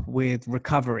wrap up with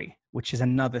recovery, which is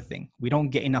another thing. We don't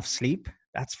get enough sleep.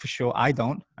 That's for sure. I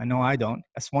know I don't.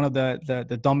 That's one of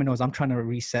the dominoes I'm trying to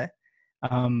reset.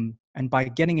 And by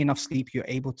getting enough sleep, you're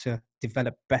able to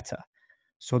develop better.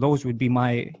 So those would be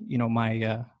my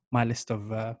list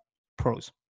of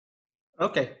pros.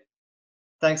 Okay.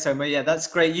 Thanks, Omar. Yeah, that's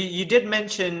great. You did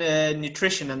mention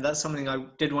nutrition, and that's something I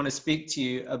did want to speak to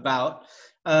you about.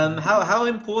 How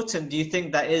important do you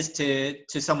think that is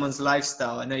to someone's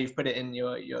lifestyle? I know you've put it in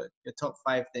your top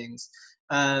 5 things,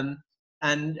 and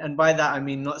by that I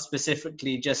mean not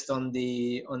specifically just on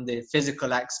the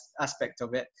physical aspect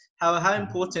of it. How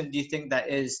important do you think that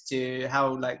is to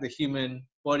how like the human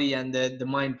body and the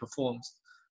mind performs?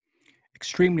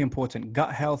 Extremely important.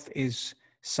 Gut health is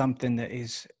something that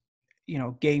is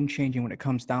game changing when it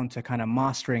comes down to kind of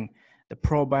mastering the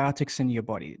probiotics in your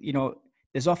body.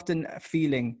 There's often a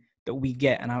feeling that we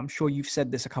get, and I'm sure you've said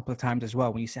this a couple of times as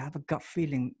well, when you say, I have a gut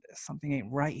feeling something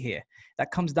ain't right here.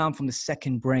 That comes down from the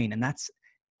second brain, and that's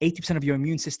 80% of your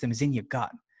immune system is in your gut.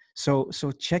 So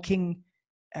checking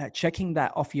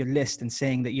that off your list and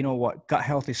saying that, gut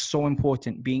health is so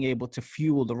important, being able to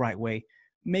fuel the right way,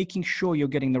 making sure you're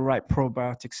getting the right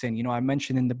probiotics in. I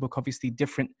mentioned in the book, obviously,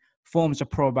 different forms of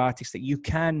probiotics that you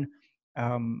can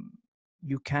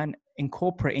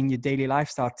incorporate in your daily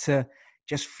lifestyle to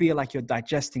just feel like you're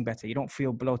digesting better. You don't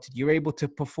feel bloated. You're able to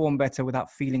perform better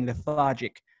without feeling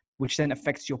lethargic, which then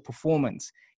affects your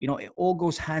performance. It all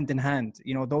goes hand in hand.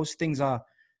 Those things are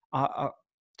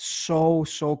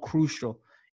so crucial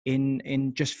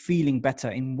in just feeling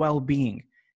better, in well-being.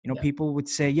 People would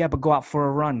say, yeah, but go out for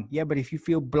a run. Yeah, but if you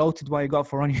feel bloated while you go out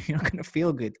for a run, you're not going to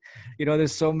feel good.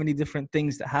 There's so many different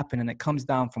things that happen, and it comes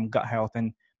down from gut health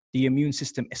and the immune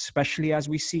system, especially as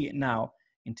we see it now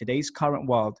in today's current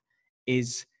world,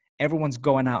 is everyone's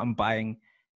going out and buying,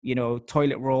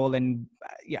 toilet roll and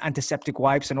antiseptic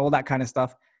wipes and all that kind of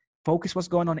stuff. Focus what's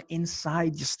going on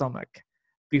inside your stomach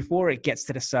before it gets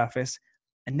to the surface,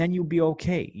 and then you'll be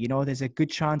okay. There's a good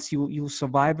chance you'll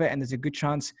survive it, and there's a good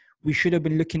chance we should have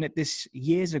been looking at this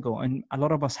years ago. And a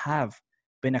lot of us have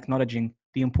been acknowledging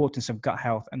the importance of gut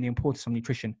health and the importance of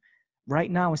nutrition.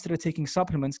 Right now, instead of taking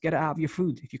supplements, get it out of your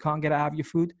food. If you can't get it out of your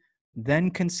food, then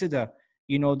consider,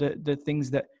 the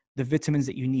things that the vitamins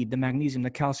that you need, the magnesium, the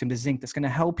calcium, the zinc, that's going to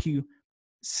help you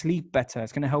sleep better.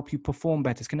 It's going to help you perform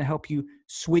better. It's going to help you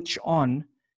switch on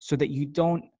so that you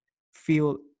don't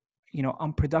feel,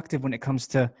 unproductive when it comes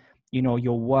to,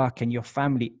 your work and your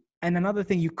family. And another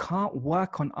thing, you can't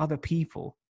work on other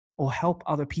people or help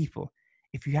other people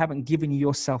if you haven't given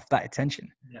yourself that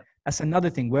attention. Yeah. That's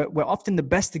another thing. We're often the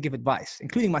best to give advice,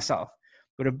 including myself.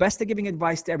 We're the best at giving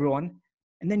advice to everyone.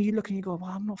 And then you look and you go,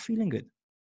 well, I'm not feeling good.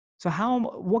 So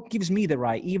what gives me the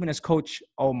right, even as Coach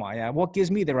Omar, what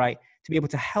gives me the right to be able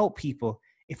to help people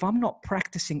if I'm not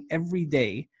practicing every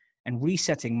day and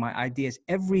resetting my ideas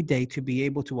every day to be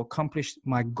able to accomplish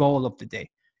my goal of the day?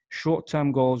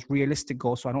 Short-term goals, realistic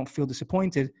goals, so I don't feel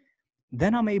disappointed,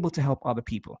 then I'm able to help other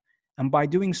people. And by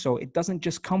doing so, it doesn't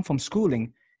just come from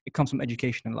schooling, it comes from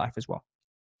education and life as well.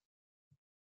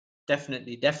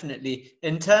 Definitely, definitely.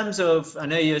 In terms of, I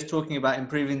know you was talking about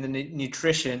improving the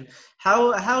nutrition.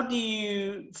 How do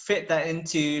you fit that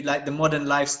into like the modern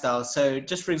lifestyle? So,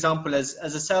 just for example, as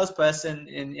a salesperson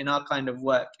in our kind of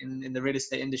work in the real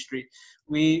estate industry,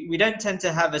 we don't tend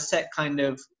to have a set kind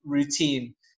of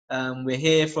routine. We're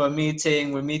here for a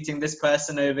meeting. We're meeting this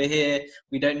person over here.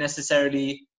 We don't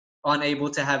necessarily aren't able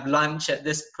to have lunch at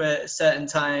this certain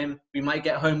time. We might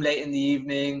get home late in the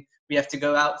evening. We have to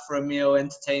go out for a meal,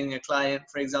 entertaining a client,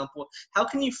 for example. How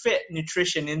can you fit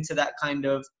nutrition into that kind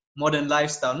of modern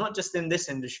lifestyle, not just in this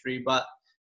industry, but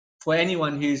for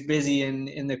anyone who's busy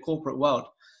in the corporate world?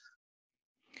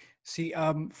 See,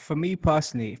 for me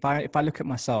personally, if I look at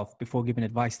myself before giving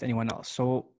advice to anyone else,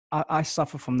 so I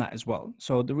suffer from that as well.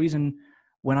 So the reason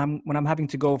when I'm having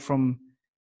to go from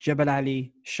Jebel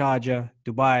Ali, Sharjah,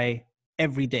 Dubai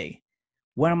every day,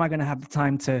 where am I going to have the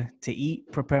time to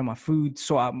eat, prepare my food,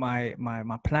 sort out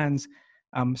my plans?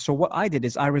 So what I did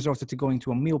is I resorted to going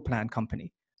to a meal plan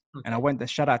company, and I Okay. went to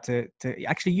shout out to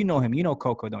actually, you know him, you know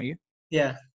Coco, don't you?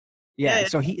 Yeah. Yeah. Yeah, Yeah.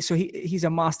 so he's a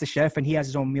master chef and he has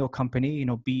his own meal company,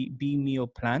 B Meal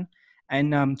Plan,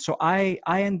 and so I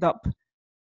end up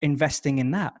investing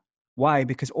in that. Why?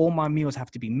 Because all my meals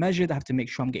have to be measured. I have to make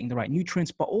sure I'm getting the right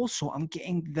nutrients, but also I'm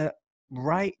getting the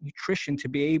right nutrition to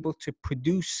be able to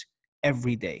produce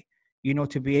every day.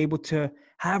 To be able to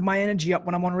have my energy up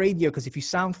when I'm on radio. Because if you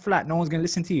sound flat, no one's going to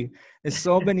listen to you. There's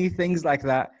so many things like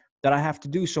that I have to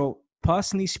do. So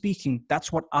personally speaking,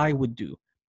 that's what I would do.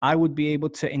 I would be able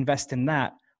to invest in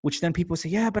that, which then people say,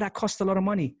 yeah, but that costs a lot of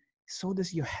money. So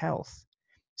does your health.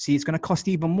 See, it's going to cost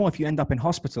even more if you end up in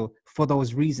hospital for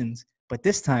those reasons. But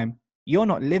this time, you're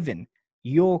not living,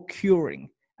 you're curing.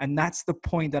 And that's the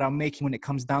point that I'm making when it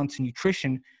comes down to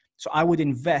nutrition. So I would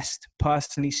invest,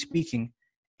 personally speaking,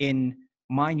 in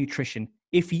my nutrition.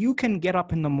 If you can get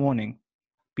up in the morning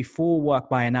before work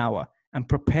by an hour and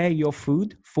prepare your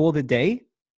food for the day,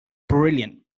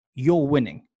 brilliant. You're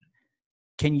winning.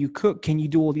 Can you cook? Can you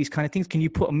do all these kind of things? Can you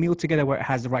put a meal together where it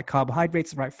has the right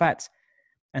carbohydrates, the right fats,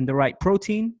 and the right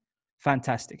protein?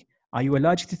 Fantastic. Are you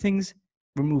allergic to things?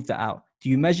 Remove that out. Do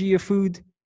you measure your food?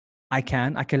 I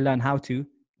can learn how to.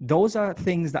 Those are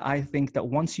things that I think that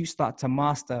once you start to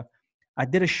master. I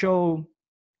did a show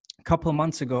a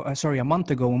month ago,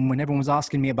 when everyone was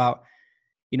asking me about,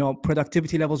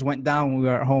 productivity levels went down when we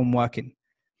were at home working.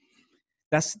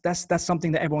 That's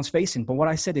something that everyone's facing. But what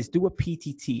I said is do a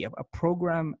PTT, a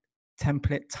program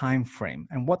template time frame.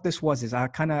 And what this was is I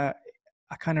kind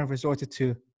of resorted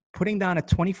to putting down a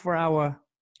 24-hour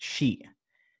sheet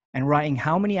and writing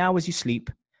how many hours you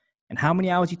sleep and how many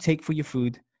hours you take for your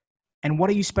food and what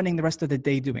are you spending the rest of the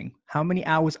day doing? How many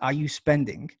hours are you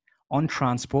spending on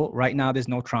transport? Right now, there's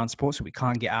no transport, so we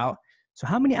can't get out. So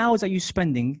how many hours are you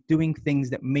spending doing things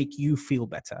that make you feel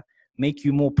better, make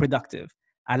you more productive,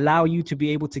 allow you to be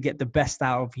able to get the best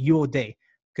out of your day?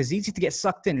 Because it's easy to get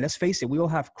sucked in. Let's face it, we all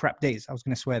have crap days. I was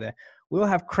going to swear there. We all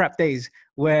have crap days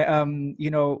where,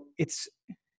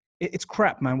 it's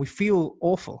crap, man. We feel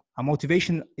awful. Our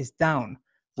motivation is down.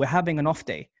 We're having an off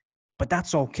day, but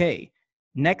that's okay.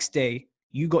 Next day,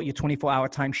 you got your 24-hour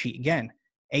timesheet again.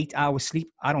 8 hours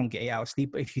sleep. I don't get 8 hours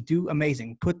sleep, but if you do,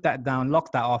 amazing. Put that down,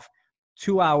 lock that off.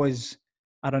 2 hours,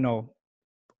 I don't know,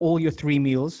 all your 3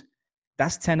 meals.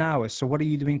 That's 10 hours. So what are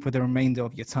you doing for the remainder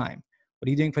of your time? What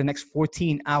are you doing for the next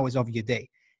 14 hours of your day?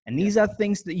 And these are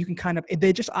things that you can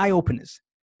they're just eye openers.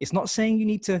 It's not saying you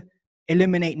need to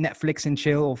eliminate Netflix and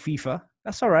chill or FIFA.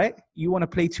 That's all right. You want to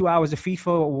play 2 hours of FIFA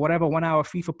or whatever, 1 hour of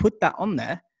FIFA, put that on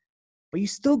there, but you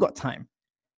still got time.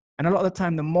 And a lot of the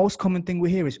time, the most common thing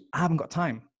we hear is, I haven't got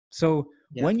time. So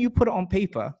Yeah. when you put it on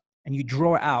paper and you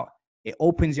draw it out, it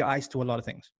opens your eyes to a lot of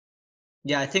things.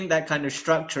 Yeah, I think that kind of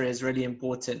structure is really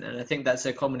important, and I think that's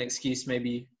a common excuse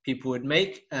maybe people would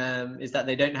make, is that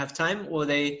they don't have time, or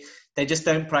they just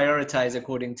don't prioritize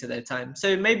according to their time.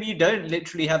 So maybe you don't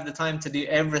literally have the time to do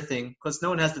everything, because no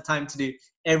one has the time to do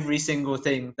every single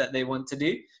thing that they want to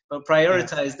do, but Yeah,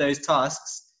 prioritize those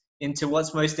tasks into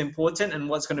what's most important and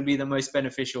what's going to be the most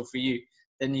beneficial for you.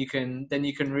 Then you can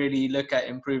really look at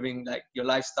improving like your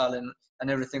lifestyle and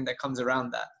everything that comes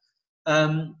around that.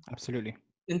 absolutely.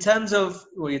 In terms of,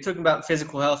 well, you're talking about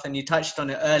physical health and you touched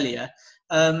on it earlier.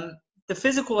 um, the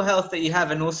physical health that you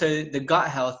have and also the gut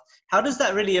health, how does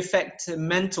that really affect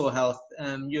mental health?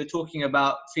 You're talking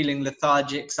about feeling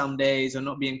lethargic some days or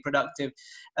not being productive.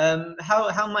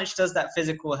 How much does that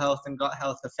physical health and gut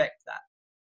health affect that?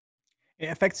 It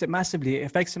affects it massively. It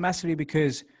affects it massively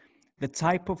because the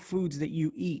type of foods that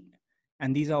you eat,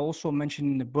 and these are also mentioned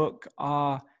in the book,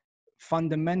 are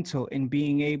fundamental in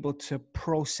being able to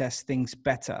process things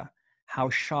better, how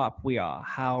sharp we are,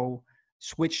 how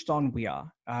switched on we are.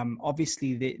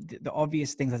 Obviously, the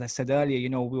obvious things, as I said earlier, you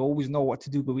know, we always know what to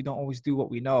do, but we don't always do what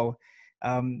we know.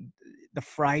 The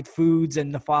fried foods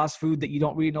and the fast food that you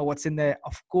don't really know what's in there.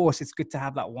 Of course, it's good to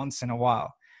have that once in a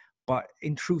while, but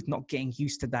in truth, not getting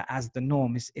used to that as the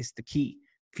norm is the key.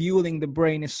 Fueling the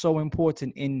brain is so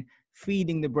important in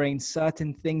feeding the brain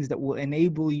certain things that will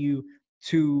enable you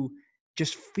to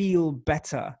just feel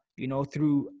better, you know,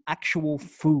 through actual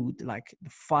food, like the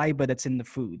fiber that's in the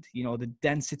food, you know, the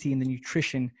density and the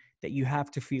nutrition that you have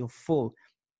to feel full.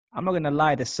 I'm not going to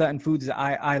lie, there's certain foods that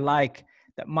I like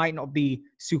that might not be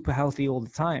super healthy all the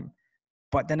time.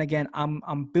 But then again,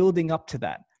 I'm building up to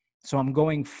that. So I'm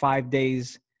going 5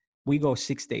 days, we go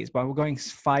 6 days, but we're going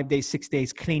 5 days, 6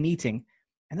 days clean eating.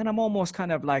 And then I'm almost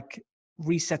kind of like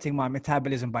resetting my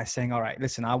metabolism by saying, all right,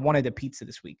 listen, I wanted a pizza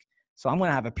this week, so I'm going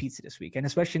to have a pizza this week. And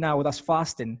especially now with us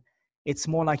fasting, it's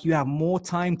more like you have more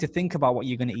time to think about what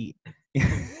you're going to eat.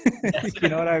 You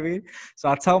know what I mean? So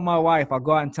I'll tell my wife, I'll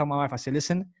go out and tell my wife, I say,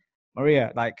 listen,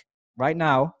 Maria, like right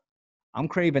now, I'm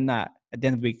craving that at the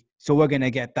end of the week. So we're going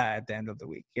to get that at the end of the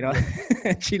week, you know?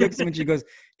 She looks at me and she goes,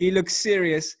 he looks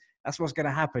serious. That's what's going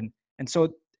to happen. And so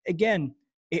again,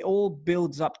 it all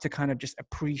builds up to kind of just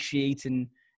appreciating,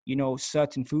 you know,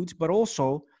 certain foods, but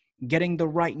also getting the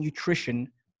right nutrition.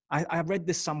 I read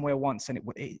this somewhere once and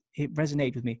it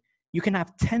resonated with me. You can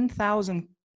have 10,000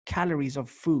 calories of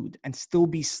food and still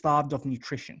be starved of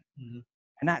nutrition. Mm-hmm.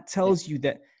 And that tells you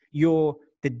that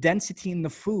the density in the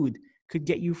food could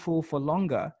get you full for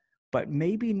longer, but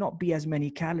maybe not be as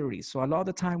many calories. So a lot of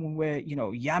the time when we're, you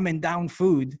know, yamming down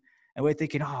food and we're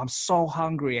thinking, oh, I'm so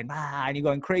hungry and you're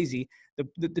going crazy.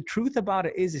 The truth about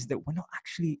it is that we're not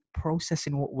actually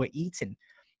processing what we're eating.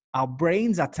 Our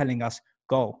brains are telling us,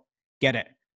 go, get it,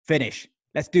 finish,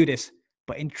 let's do this.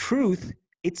 But in truth,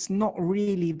 it's not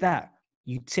really that.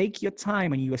 You take your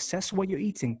time and you assess what you're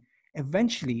eating.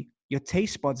 Eventually, your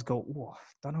taste buds go, oh,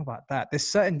 don't know about that. There's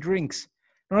certain drinks.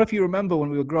 I don't know if you remember when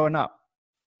we were growing up,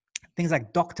 things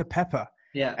like Dr. Pepper.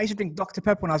 Yeah. I used to drink Dr.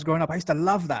 Pepper when I was growing up. I used to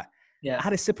love that. Yeah. I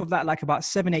had a sip of that like about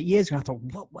 7-8 years ago. I thought,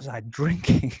 what was I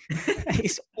drinking?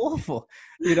 It's awful.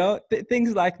 You know,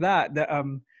 things like that.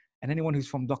 And anyone who's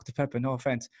from Dr. Pepper, no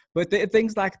offense. But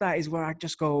things like that is where I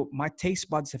just go, my taste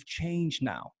buds have changed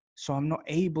now. So I'm not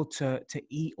able to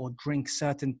eat or drink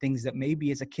certain things that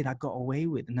maybe as a kid I got away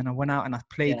with. And then I went out and I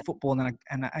played football and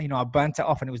I, you know, I burnt it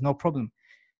off and it was no problem.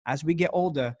 As we get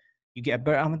older, you get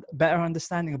a better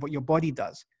understanding of what your body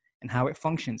does and how it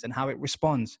functions and how it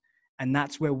responds. And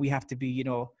that's where we have to be, you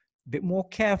know, a bit more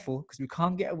careful because we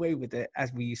can't get away with it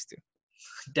as we used to.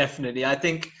 Definitely. I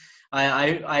think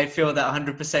I feel that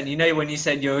 100%. You know, when you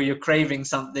said you're craving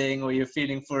something or you're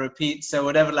feeling for a pizza or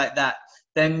whatever like that,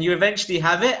 then you eventually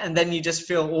have it and then you just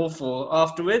feel awful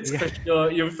afterwards because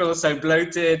you feel so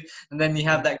bloated and then you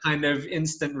have that kind of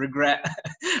instant regret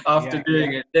after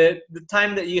doing it. The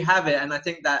time that you have it, and I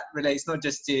think that relates not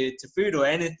just to food or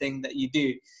anything that you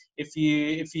do. If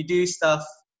you do stuff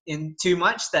in too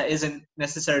much that isn't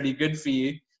necessarily good for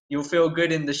you, you'll feel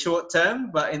good in the short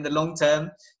term, but in the long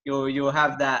term, you'll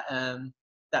have that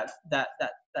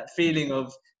that feeling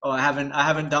of, oh, I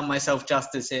haven't done myself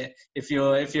justice here. If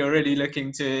you're really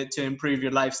looking to improve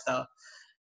your lifestyle,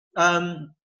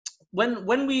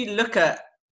 when we look at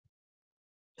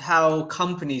how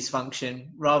companies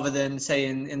function, rather than say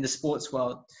in the sports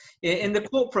world, in the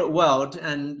corporate world,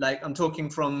 and like I'm talking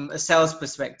from a sales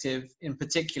perspective in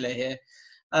particular here,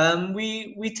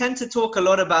 we tend to talk a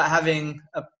lot about having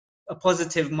a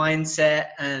positive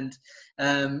mindset and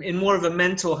in more of a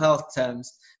mental health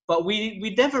terms. But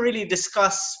we never really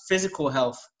discuss physical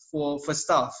health for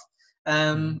staff.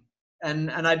 And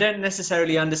I don't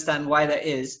necessarily understand why that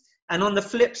is. And on the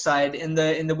flip side, in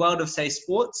the world of, say,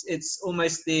 sports, it's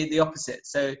almost the opposite.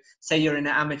 So say you're in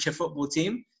an amateur football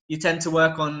team, you tend to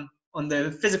work on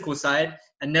the physical side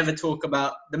and never talk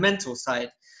about the mental side.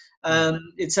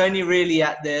 It's only really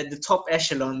at the top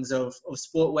echelons of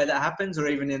sport where that happens, or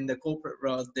even in the corporate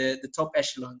world, the top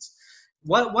echelons.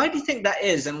 Why do you think that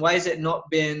is, and why has it not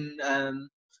been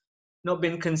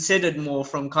considered more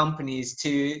from companies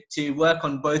to work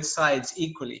on both sides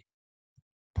equally?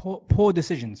 Poor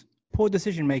decisions, poor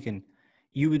decision making.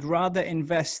 You would rather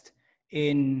invest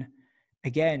in,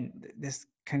 again, this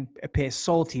can appear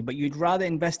salty, but you'd rather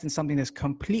invest in something that's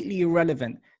completely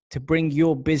irrelevant to bring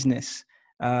your business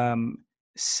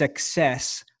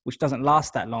success, which doesn't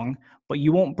last that long, but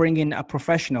you won't bring in a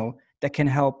professional that can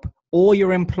help all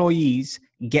your employees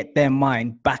get their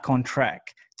mind back on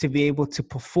track to be able to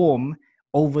perform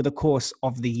over the course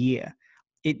of the year.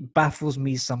 It baffles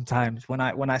me sometimes when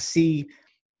I see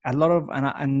a lot of,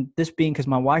 and this being because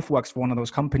my wife works for one of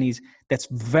those companies that's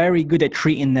very good at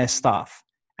treating their staff.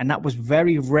 And that was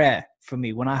very rare for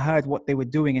me. When I heard what they were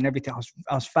doing and everything,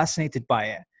 I was fascinated by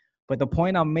it. But the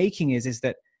point I'm making is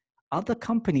that other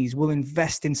companies will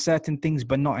invest in certain things,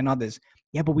 but not in others.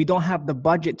 Yeah, but we don't have the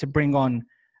budget to bring on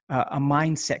a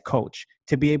mindset coach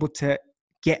to be able to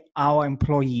get our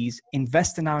employees,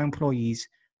 invest in our employees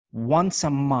once a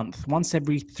month, once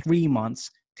every 3 months,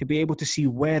 to be able to see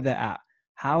where they're at,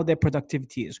 how their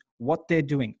productivity is, what they're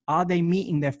doing. Are they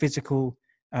meeting their physical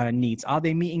needs? Are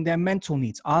they meeting their mental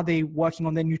needs? Are they working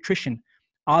on their nutrition?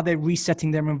 Are they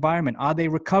resetting their environment? Are they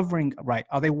recovering right?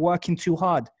 Are they working too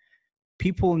hard?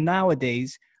 People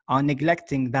nowadays are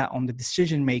neglecting that on the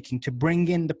decision making to bring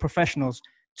in the professionals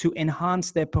to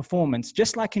enhance their performance,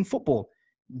 just like in football.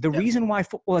 The reason why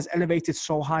football has elevated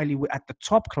so highly at the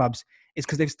top clubs is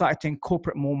because they've started to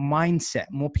incorporate more mindset,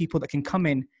 more people that can come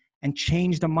in and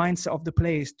change the mindset of the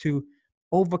players to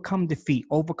overcome defeat,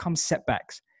 overcome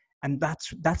setbacks. And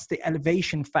that's the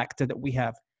elevation factor that we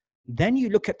have. Then you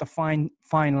look at the fine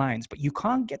lines, but you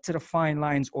can't get to the fine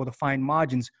lines or the fine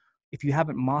margins if you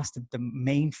haven't mastered the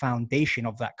main foundation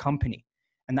of that company.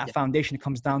 And that foundation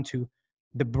comes down to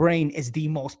the brain is the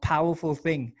most powerful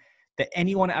thing that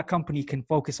anyone at a company can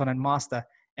focus on and master.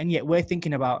 And yet we're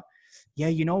thinking about, yeah,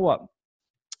 you know what?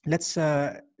 Let's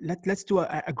do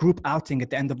a group outing at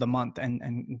the end of the month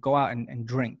and go out and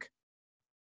drink.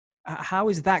 How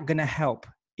is that going to help?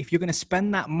 If you're going to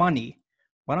spend that money,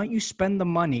 why don't you spend the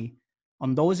money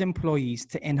on those employees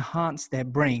to enhance their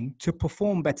brain, to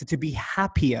perform better, to be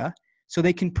happier, so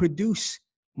they can produce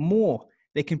more.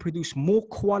 They can produce more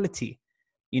quality.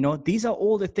 You know, these are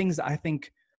all the things that I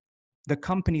think the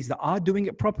companies that are doing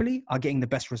it properly are getting the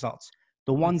best results.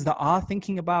 The ones that are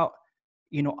thinking about,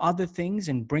 you know, other things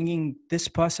and bringing this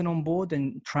person on board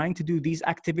and trying to do these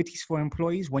activities for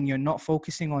employees when you're not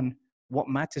focusing on what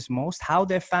matters most, how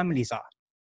their families are.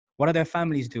 What are their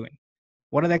families doing?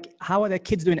 How are their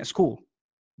kids doing at school?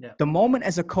 Yeah. The moment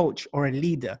as a coach or a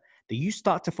leader that you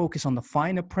start to focus on the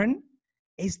finer print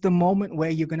is the moment where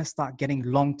you're going to start getting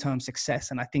long-term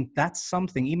success. And I think that's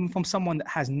something, even from someone that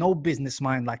has no business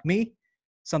mind like me,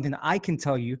 something that I can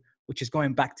tell you, which is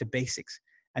going back to basics.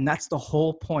 And that's the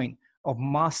whole point of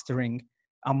mastering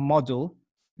a model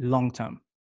long-term.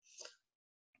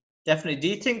 Definitely. Do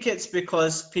you think it's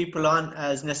because people aren't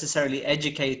as necessarily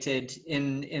educated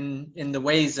in the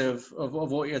ways of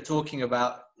what you're talking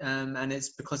about, and it's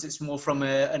because it's more from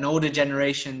an older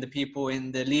generation, the people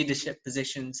in the leadership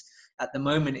positions at the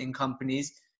moment in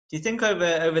companies? Do you think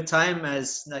over time,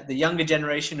 as like the younger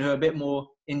generation who are a bit more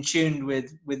in tune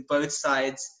with both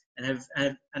sides and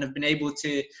have been able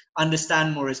to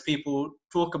understand more as people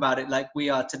talk about it like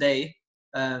we are today,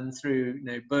 through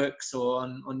books or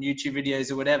on YouTube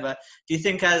videos or whatever, do you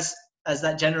think as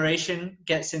that generation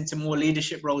gets into more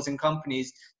leadership roles in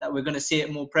companies that we're going to see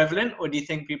it more prevalent, or do you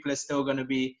think people are still going to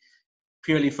be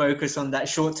purely focused on that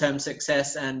short-term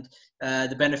success and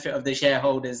the benefit of the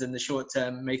shareholders and the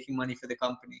short-term making money for the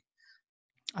company?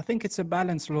 I think it's a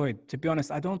balance, Lloyd. To be honest,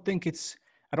 I don't think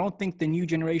the new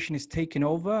generation is taking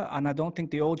over, and I don't think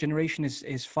the old generation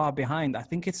is far behind. I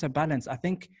think it's a balance. I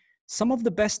think some of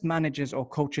the best managers or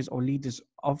coaches or leaders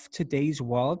of today's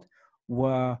world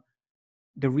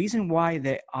the reason why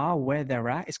they are where they're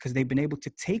at is because they've been able to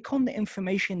take on the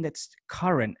information that's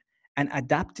current and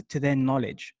adapt it to their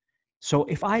knowledge. So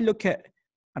if I look at,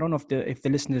 I don't know if the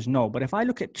listeners know, but if I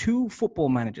look at two football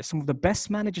managers, some of the best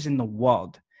managers in the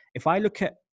world, if I look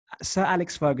at Sir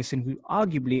Alex Ferguson, who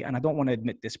arguably, and I don't want to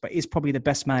admit this, but is probably the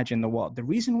best manager in the world. The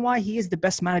reason why he is the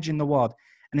best manager in the world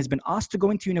and has been asked to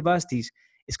go into universities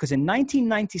is because in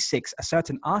 1996, a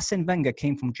certain Arsene Wenger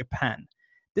came from Japan.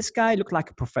 This guy looked like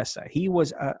a professor. He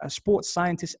was a sports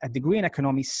scientist, a degree in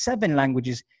economics, 7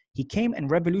 languages. He came and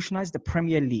revolutionized the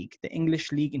Premier League, the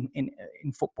English league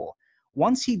in football.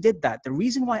 Once he did that, the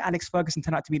reason why Alex Ferguson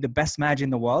turned out to be the best manager in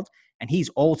the world, and he's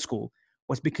old school,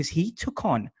 was because he took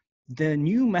on the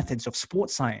new methods of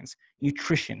sports science,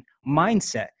 nutrition,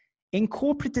 mindset,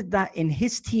 incorporated that in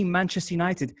his team, Manchester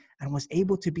United, and was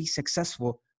able to be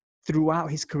successful throughout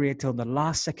his career till the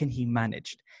last second he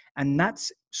managed. And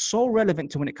that's so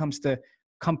relevant to when it comes to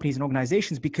companies and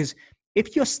organizations, because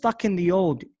if you're stuck in the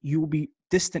old, you will be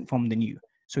distant from the new.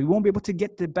 So you won't be able to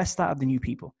get the best out of the new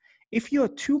people. If you're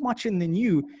too much in the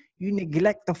new, you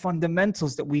neglect the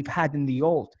fundamentals that we've had in the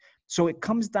old. So it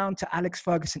comes down to Alex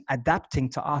Ferguson adapting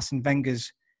to Arsene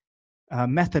Wenger's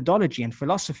methodology and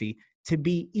philosophy to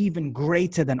be even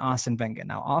greater than Arsene Wenger.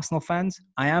 Now, Arsenal fans,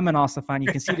 I am an Arsenal fan.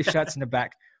 You can see the shirts in the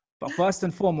back. But first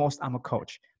and foremost, I'm a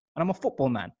coach and I'm a football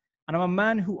man. And I'm a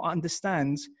man who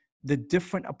understands the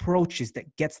different approaches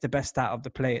that gets the best out of the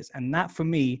players. And that for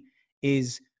me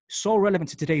is so relevant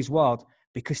to today's world,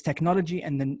 because technology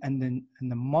and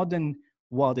the modern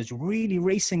world is really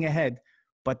racing ahead,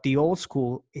 but the old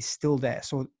school is still there.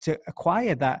 So to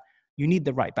acquire that, you need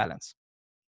the right balance.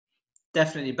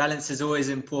 Definitely, balance is always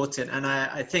important, and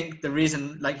I think the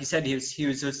reason, like you said, he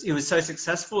was so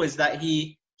successful is that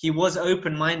he was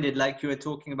open-minded, like you were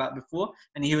talking about before,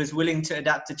 and he was willing to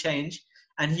adapt to change,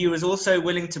 and he was also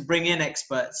willing to bring in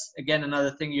experts. Again,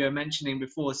 another thing you were mentioning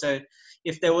before. So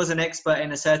if there was an expert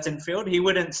in a certain field, he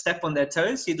wouldn't step on their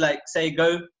toes. He'd like say,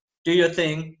 "Go do your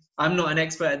thing. I'm not an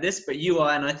expert at this, but you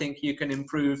are, and I think you can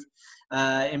improve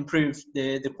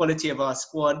the quality of our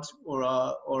squad or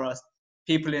our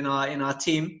people in our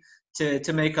team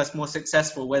to make us more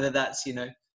successful, whether that's, you know,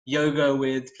 yoga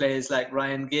with players like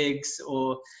Ryan Giggs,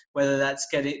 or whether that's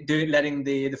letting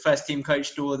the first team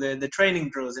coach do all the training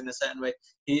drills in a certain way.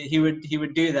 He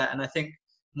would do that, and I think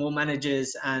more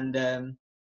managers and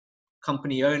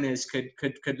company owners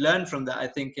could learn from that. I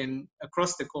think in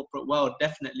across the corporate world,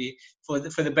 definitely for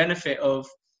the benefit of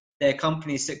their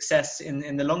company's success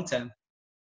in the long term.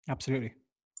 Absolutely.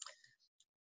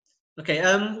 Okay.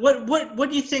 What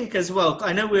do you think as well?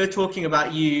 I know we were talking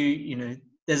about you know,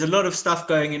 there's a lot of stuff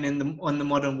going on the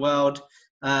modern world.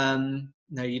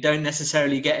 No, you don't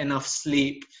necessarily get enough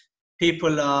sleep.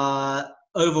 People are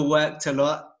overworked a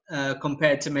lot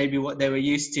compared to maybe what they were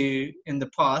used to in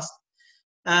the past.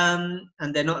 And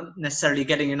they're not necessarily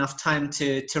getting enough time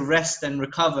to rest and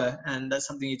recover. And that's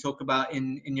something you talk about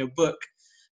in your book.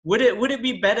 Would it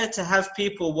be better to have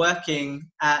people working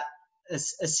at a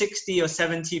 60 or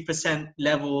 70%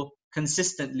 level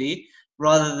consistently,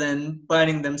 rather than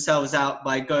burning themselves out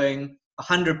by going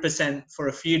 100% for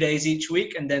a few days each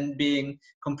week and then being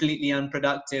completely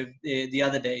unproductive the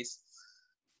other days?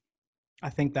 I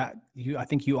think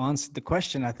you answered the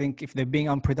question. I think if they're being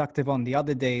unproductive on the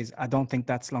other days, I don't think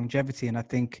that's longevity. And I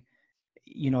think,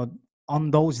 you know,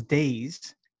 on those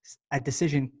days, a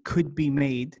decision could be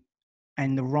made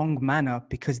in the wrong manner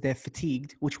because they're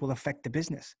fatigued, which will affect the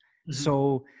business. Mm-hmm.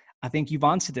 So I think you've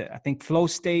answered it. I think flow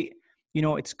state, you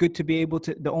know, it's good to be able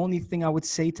to, the only thing I would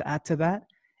say to add to that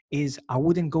is I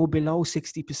wouldn't go below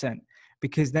 60%,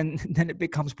 because then it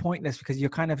becomes pointless, because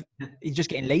you're just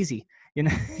getting lazy. You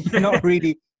know, you're not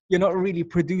really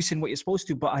producing what you're supposed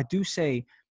to. But I do say,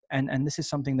 and this is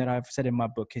something that I've said in my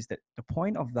book, is that the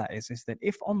point of that is that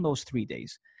if on those 3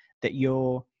 days that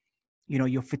you're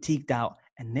fatigued out,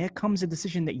 and there comes a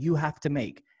decision that you have to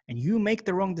make, and you make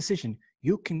the wrong decision,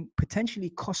 you can potentially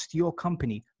cost your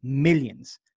company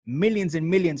millions and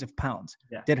millions of pounds,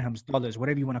 dirhams, dollars,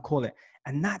 whatever you want to call it.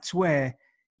 And that's where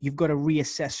you've got to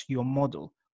reassess your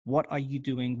model. What are you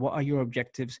doing? What are your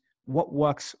objectives? What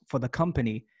works for the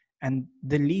company? And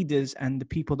the leaders and the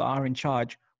people that are in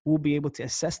charge will be able to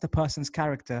assess the person's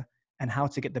character and how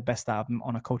to get the best out of them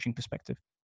on a coaching perspective.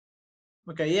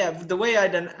 Okay, yeah. The way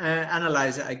I'd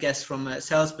analyze it, I guess, from a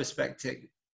sales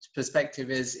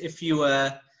perspective is if you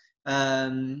were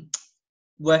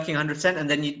working 100% and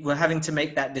then you were having to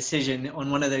make that decision on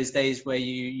one of those days where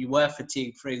you were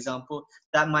fatigued, for example,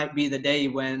 that might be the day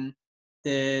when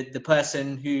the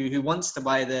person who wants to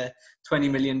buy the $20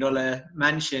 million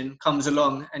mansion comes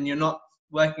along and you're not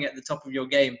working at the top of your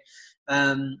game.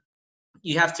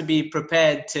 You have to be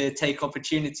prepared to take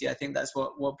opportunity. I think that's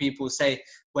what people say.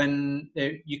 When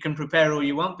you can prepare all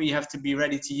you want, but you have to be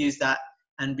ready to use that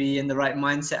and be in the right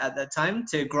mindset at that time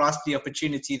to grasp the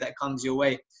opportunity that comes your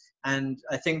way. And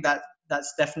I think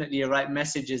that's definitely a right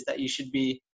message, is that you should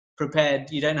be prepared.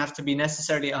 You don't have to be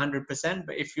necessarily 100%,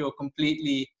 but if you're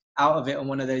completely out of it on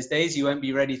one of those days, you won't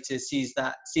be ready to seize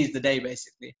the day,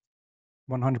 basically.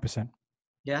 100%.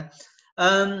 Yeah.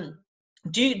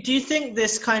 Do you think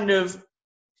this kind of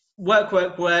work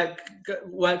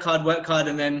hard,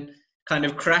 and then kind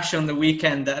of crash on the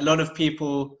weekend that a lot of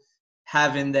people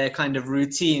have in their kind of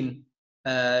routine,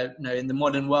 in the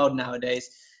modern world nowadays,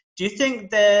 do you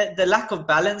think the lack of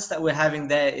balance that we're having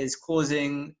there is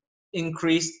causing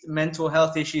increased mental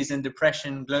health issues and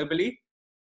depression globally?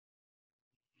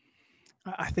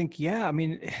 I think, yeah. I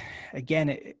mean,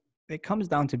 again, it comes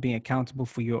down to being accountable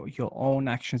for your own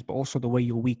actions, but also the way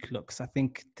your week looks. I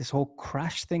think this whole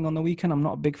crash thing on the weekend, I'm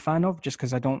not a big fan of, just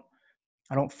because I don't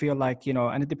feel like,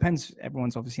 and it depends.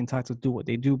 Everyone's obviously entitled to do what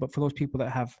they do, but for those people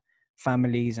that have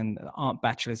families and aren't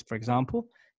bachelors, for example,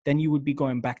 then you would be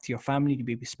going back to your family, you'd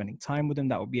be spending time with them.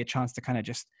 That would be a chance to kind of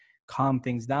just calm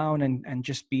things down and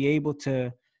just be able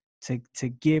to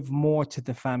give more to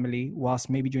the family, whilst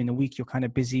maybe during the week you're kind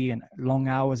of busy and long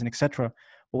hours and etc.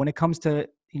 But when it comes to,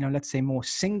 let's say more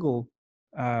single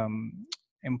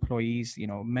employees,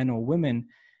 men or women,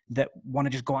 that want to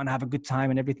just go out and have a good time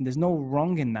and everything. There's no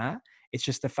wrong in that. It's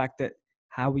just the fact that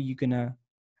how are you gonna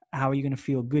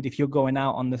feel good if you're going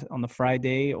out on the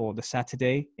Friday or the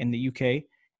Saturday in the UK,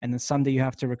 and then Sunday you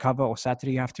have to recover, or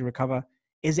Saturday you have to recover?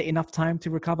 Is it enough time to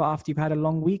recover after you've had a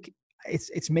long week?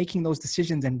 It's making those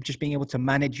decisions and just being able to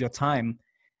manage your time,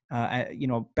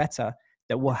 better,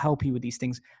 that will help you with these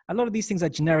things. A lot of these things are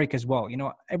generic as well.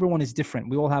 Everyone is different.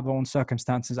 We all have our own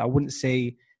circumstances. I wouldn't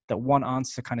say that one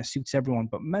answer kind of suits everyone,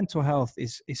 but mental health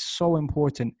is so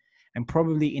important, and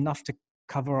probably enough to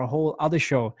cover a whole other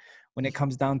show when it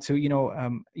comes down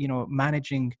to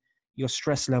managing your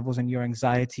stress levels and your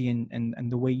anxiety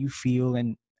and the way you feel,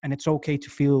 and it's okay to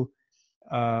feel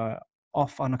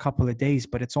off on a couple of days,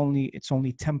 but it's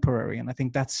only temporary. And I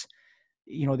think that's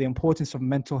the importance of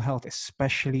mental health,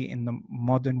 especially in the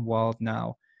modern world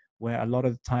now, where a lot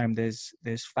of the time there's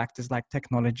factors like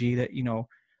technology that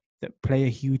that play a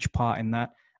huge part in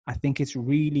that. I think it's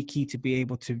really key to be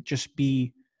able to just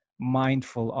be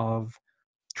mindful of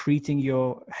treating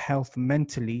your health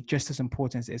mentally just as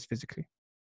important as it is physically.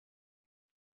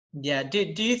 Yeah.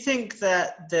 Do you think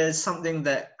that there's something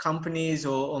that companies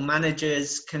or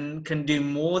managers can do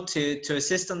more to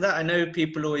assist on that? I know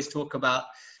people always talk about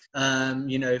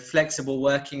flexible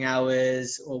working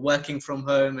hours or working from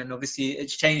home, and obviously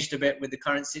it's changed a bit with the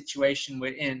current situation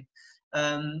we're in.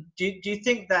 Do you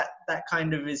think that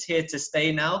kind of is here to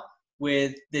stay now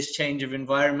with this change of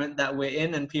environment that we're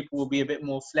in, and people will be a bit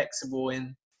more flexible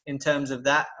in terms of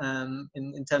that,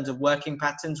 in terms of working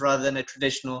patterns, rather than a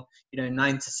traditional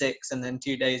 9 to 6 and then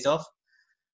 2 days off?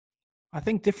 I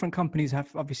think different companies have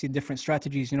obviously different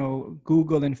strategies.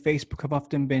 Google and Facebook have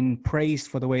often been praised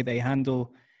for the way they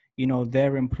handle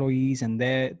their employees and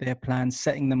their plans.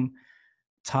 Setting them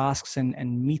tasks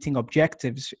and meeting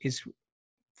objectives is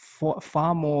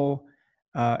far more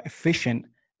efficient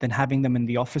than having them in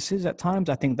the offices at times.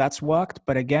 I think that's worked.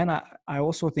 But again, I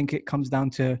also think it comes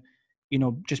down to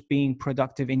just being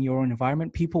productive in your own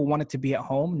environment. People wanted to be at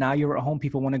home. Now you're at home,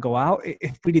 people want to go out.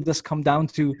 It really does come down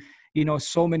to,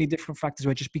 so many different factors,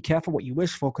 where just be careful what you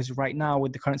wish for. Because right now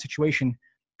with the current situation,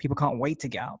 people can't wait to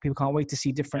get out. People can't wait to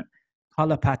see different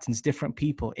color patterns, different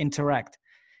people interact.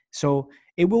 So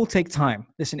it will take time.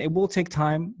 Listen, it will take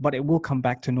time, but it will come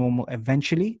back to normal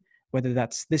eventually. Whether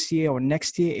that's this year or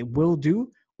next year, it will do.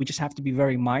 We just have to be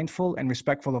very mindful and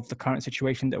respectful of the current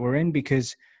situation that we're in,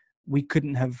 because we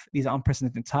couldn't have, these are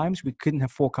unprecedented times. We couldn't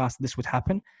have forecasted this would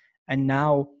happen. And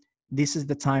now this is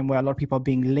the time where a lot of people are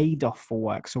being laid off for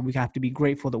work. So we have to be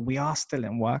grateful that we are still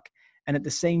in work. And at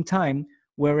the same time,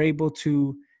 we're able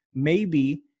to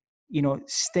maybe,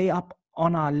 stay up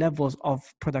on our levels of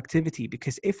productivity.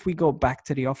 Because if we go back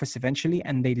to the office eventually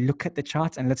and they look at the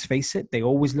charts, and let's face it, they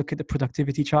always look at the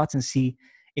productivity charts and see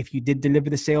if you did deliver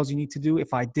the sales you need to do,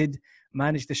 if I did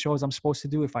manage the shows I'm supposed to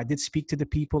do, if I did speak to the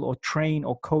people or train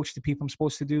or coach the people I'm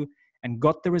supposed to do and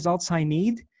got the results I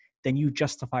need, then you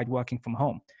justified working from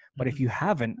home. But if you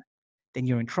haven't, then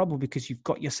you're in trouble, because you've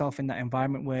got yourself in that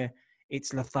environment where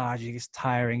it's lethargic, it's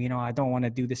tiring, I don't want to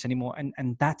do this anymore.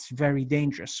 And that's very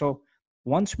dangerous. So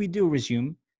once we do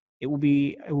resume, it will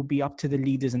be up to the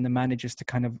leaders and the managers to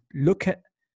kind of look at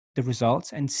the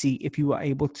results and see if you are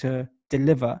able to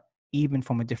deliver even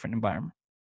from a different environment.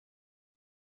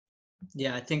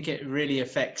 Yeah, I think it really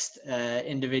affects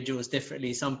individuals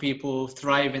differently. Some people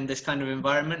thrive in this kind of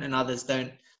environment and others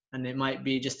don't. And it might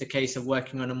be just a case of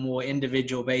working on a more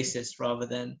individual basis rather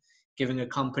than giving a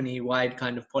company-wide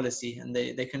kind of policy. And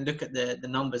they can look at the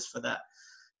numbers for that.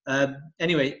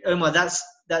 Anyway, Omar,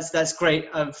 that's great.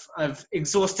 I've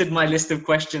exhausted my list of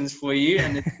questions for you,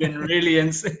 and it's been really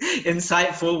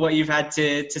insightful what you've had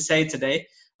to say today.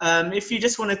 If you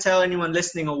just want to tell anyone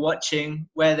listening or watching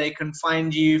where they can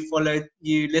find you, follow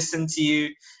you, listen to you,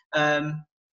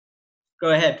 go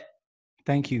ahead.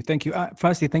 Thank you.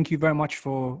 Firstly, thank you very much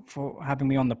for having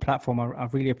me on the platform. I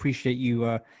really appreciate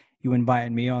you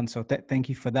inviting me on. So thank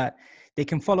you for that. They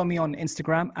can follow me on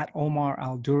Instagram at Omar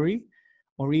Al-Duri,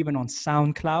 or even on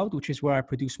SoundCloud, which is where I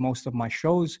produce most of my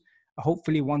shows.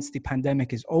 Hopefully, once the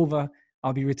pandemic is over,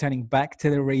 I'll be returning back to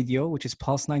the radio, which is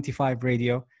Pulse 95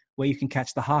 Radio, where you can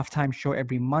catch the halftime show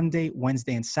every Monday,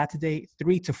 Wednesday, and Saturday,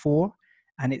 3 to 4.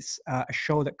 And it's a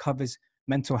show that covers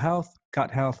mental health, gut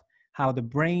health, how the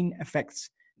brain affects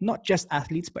not just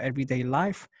athletes, but everyday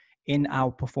life in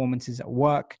our performances at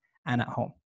work and at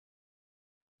home.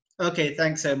 Okay,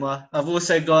 thanks, Omar. I've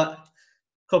also got a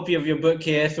copy of your book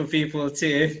here for people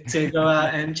to go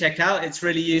out and check out. It's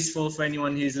really useful for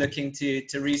anyone who's looking to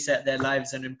reset their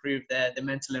lives and improve their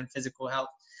mental and physical health.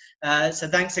 So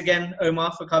thanks again,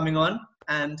 Omar, for coming on,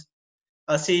 and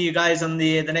I'll see you guys on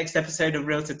the next episode of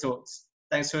Realtor Talks.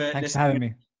 Thanks for listening. Having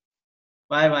me.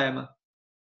 Bye bye, Emma.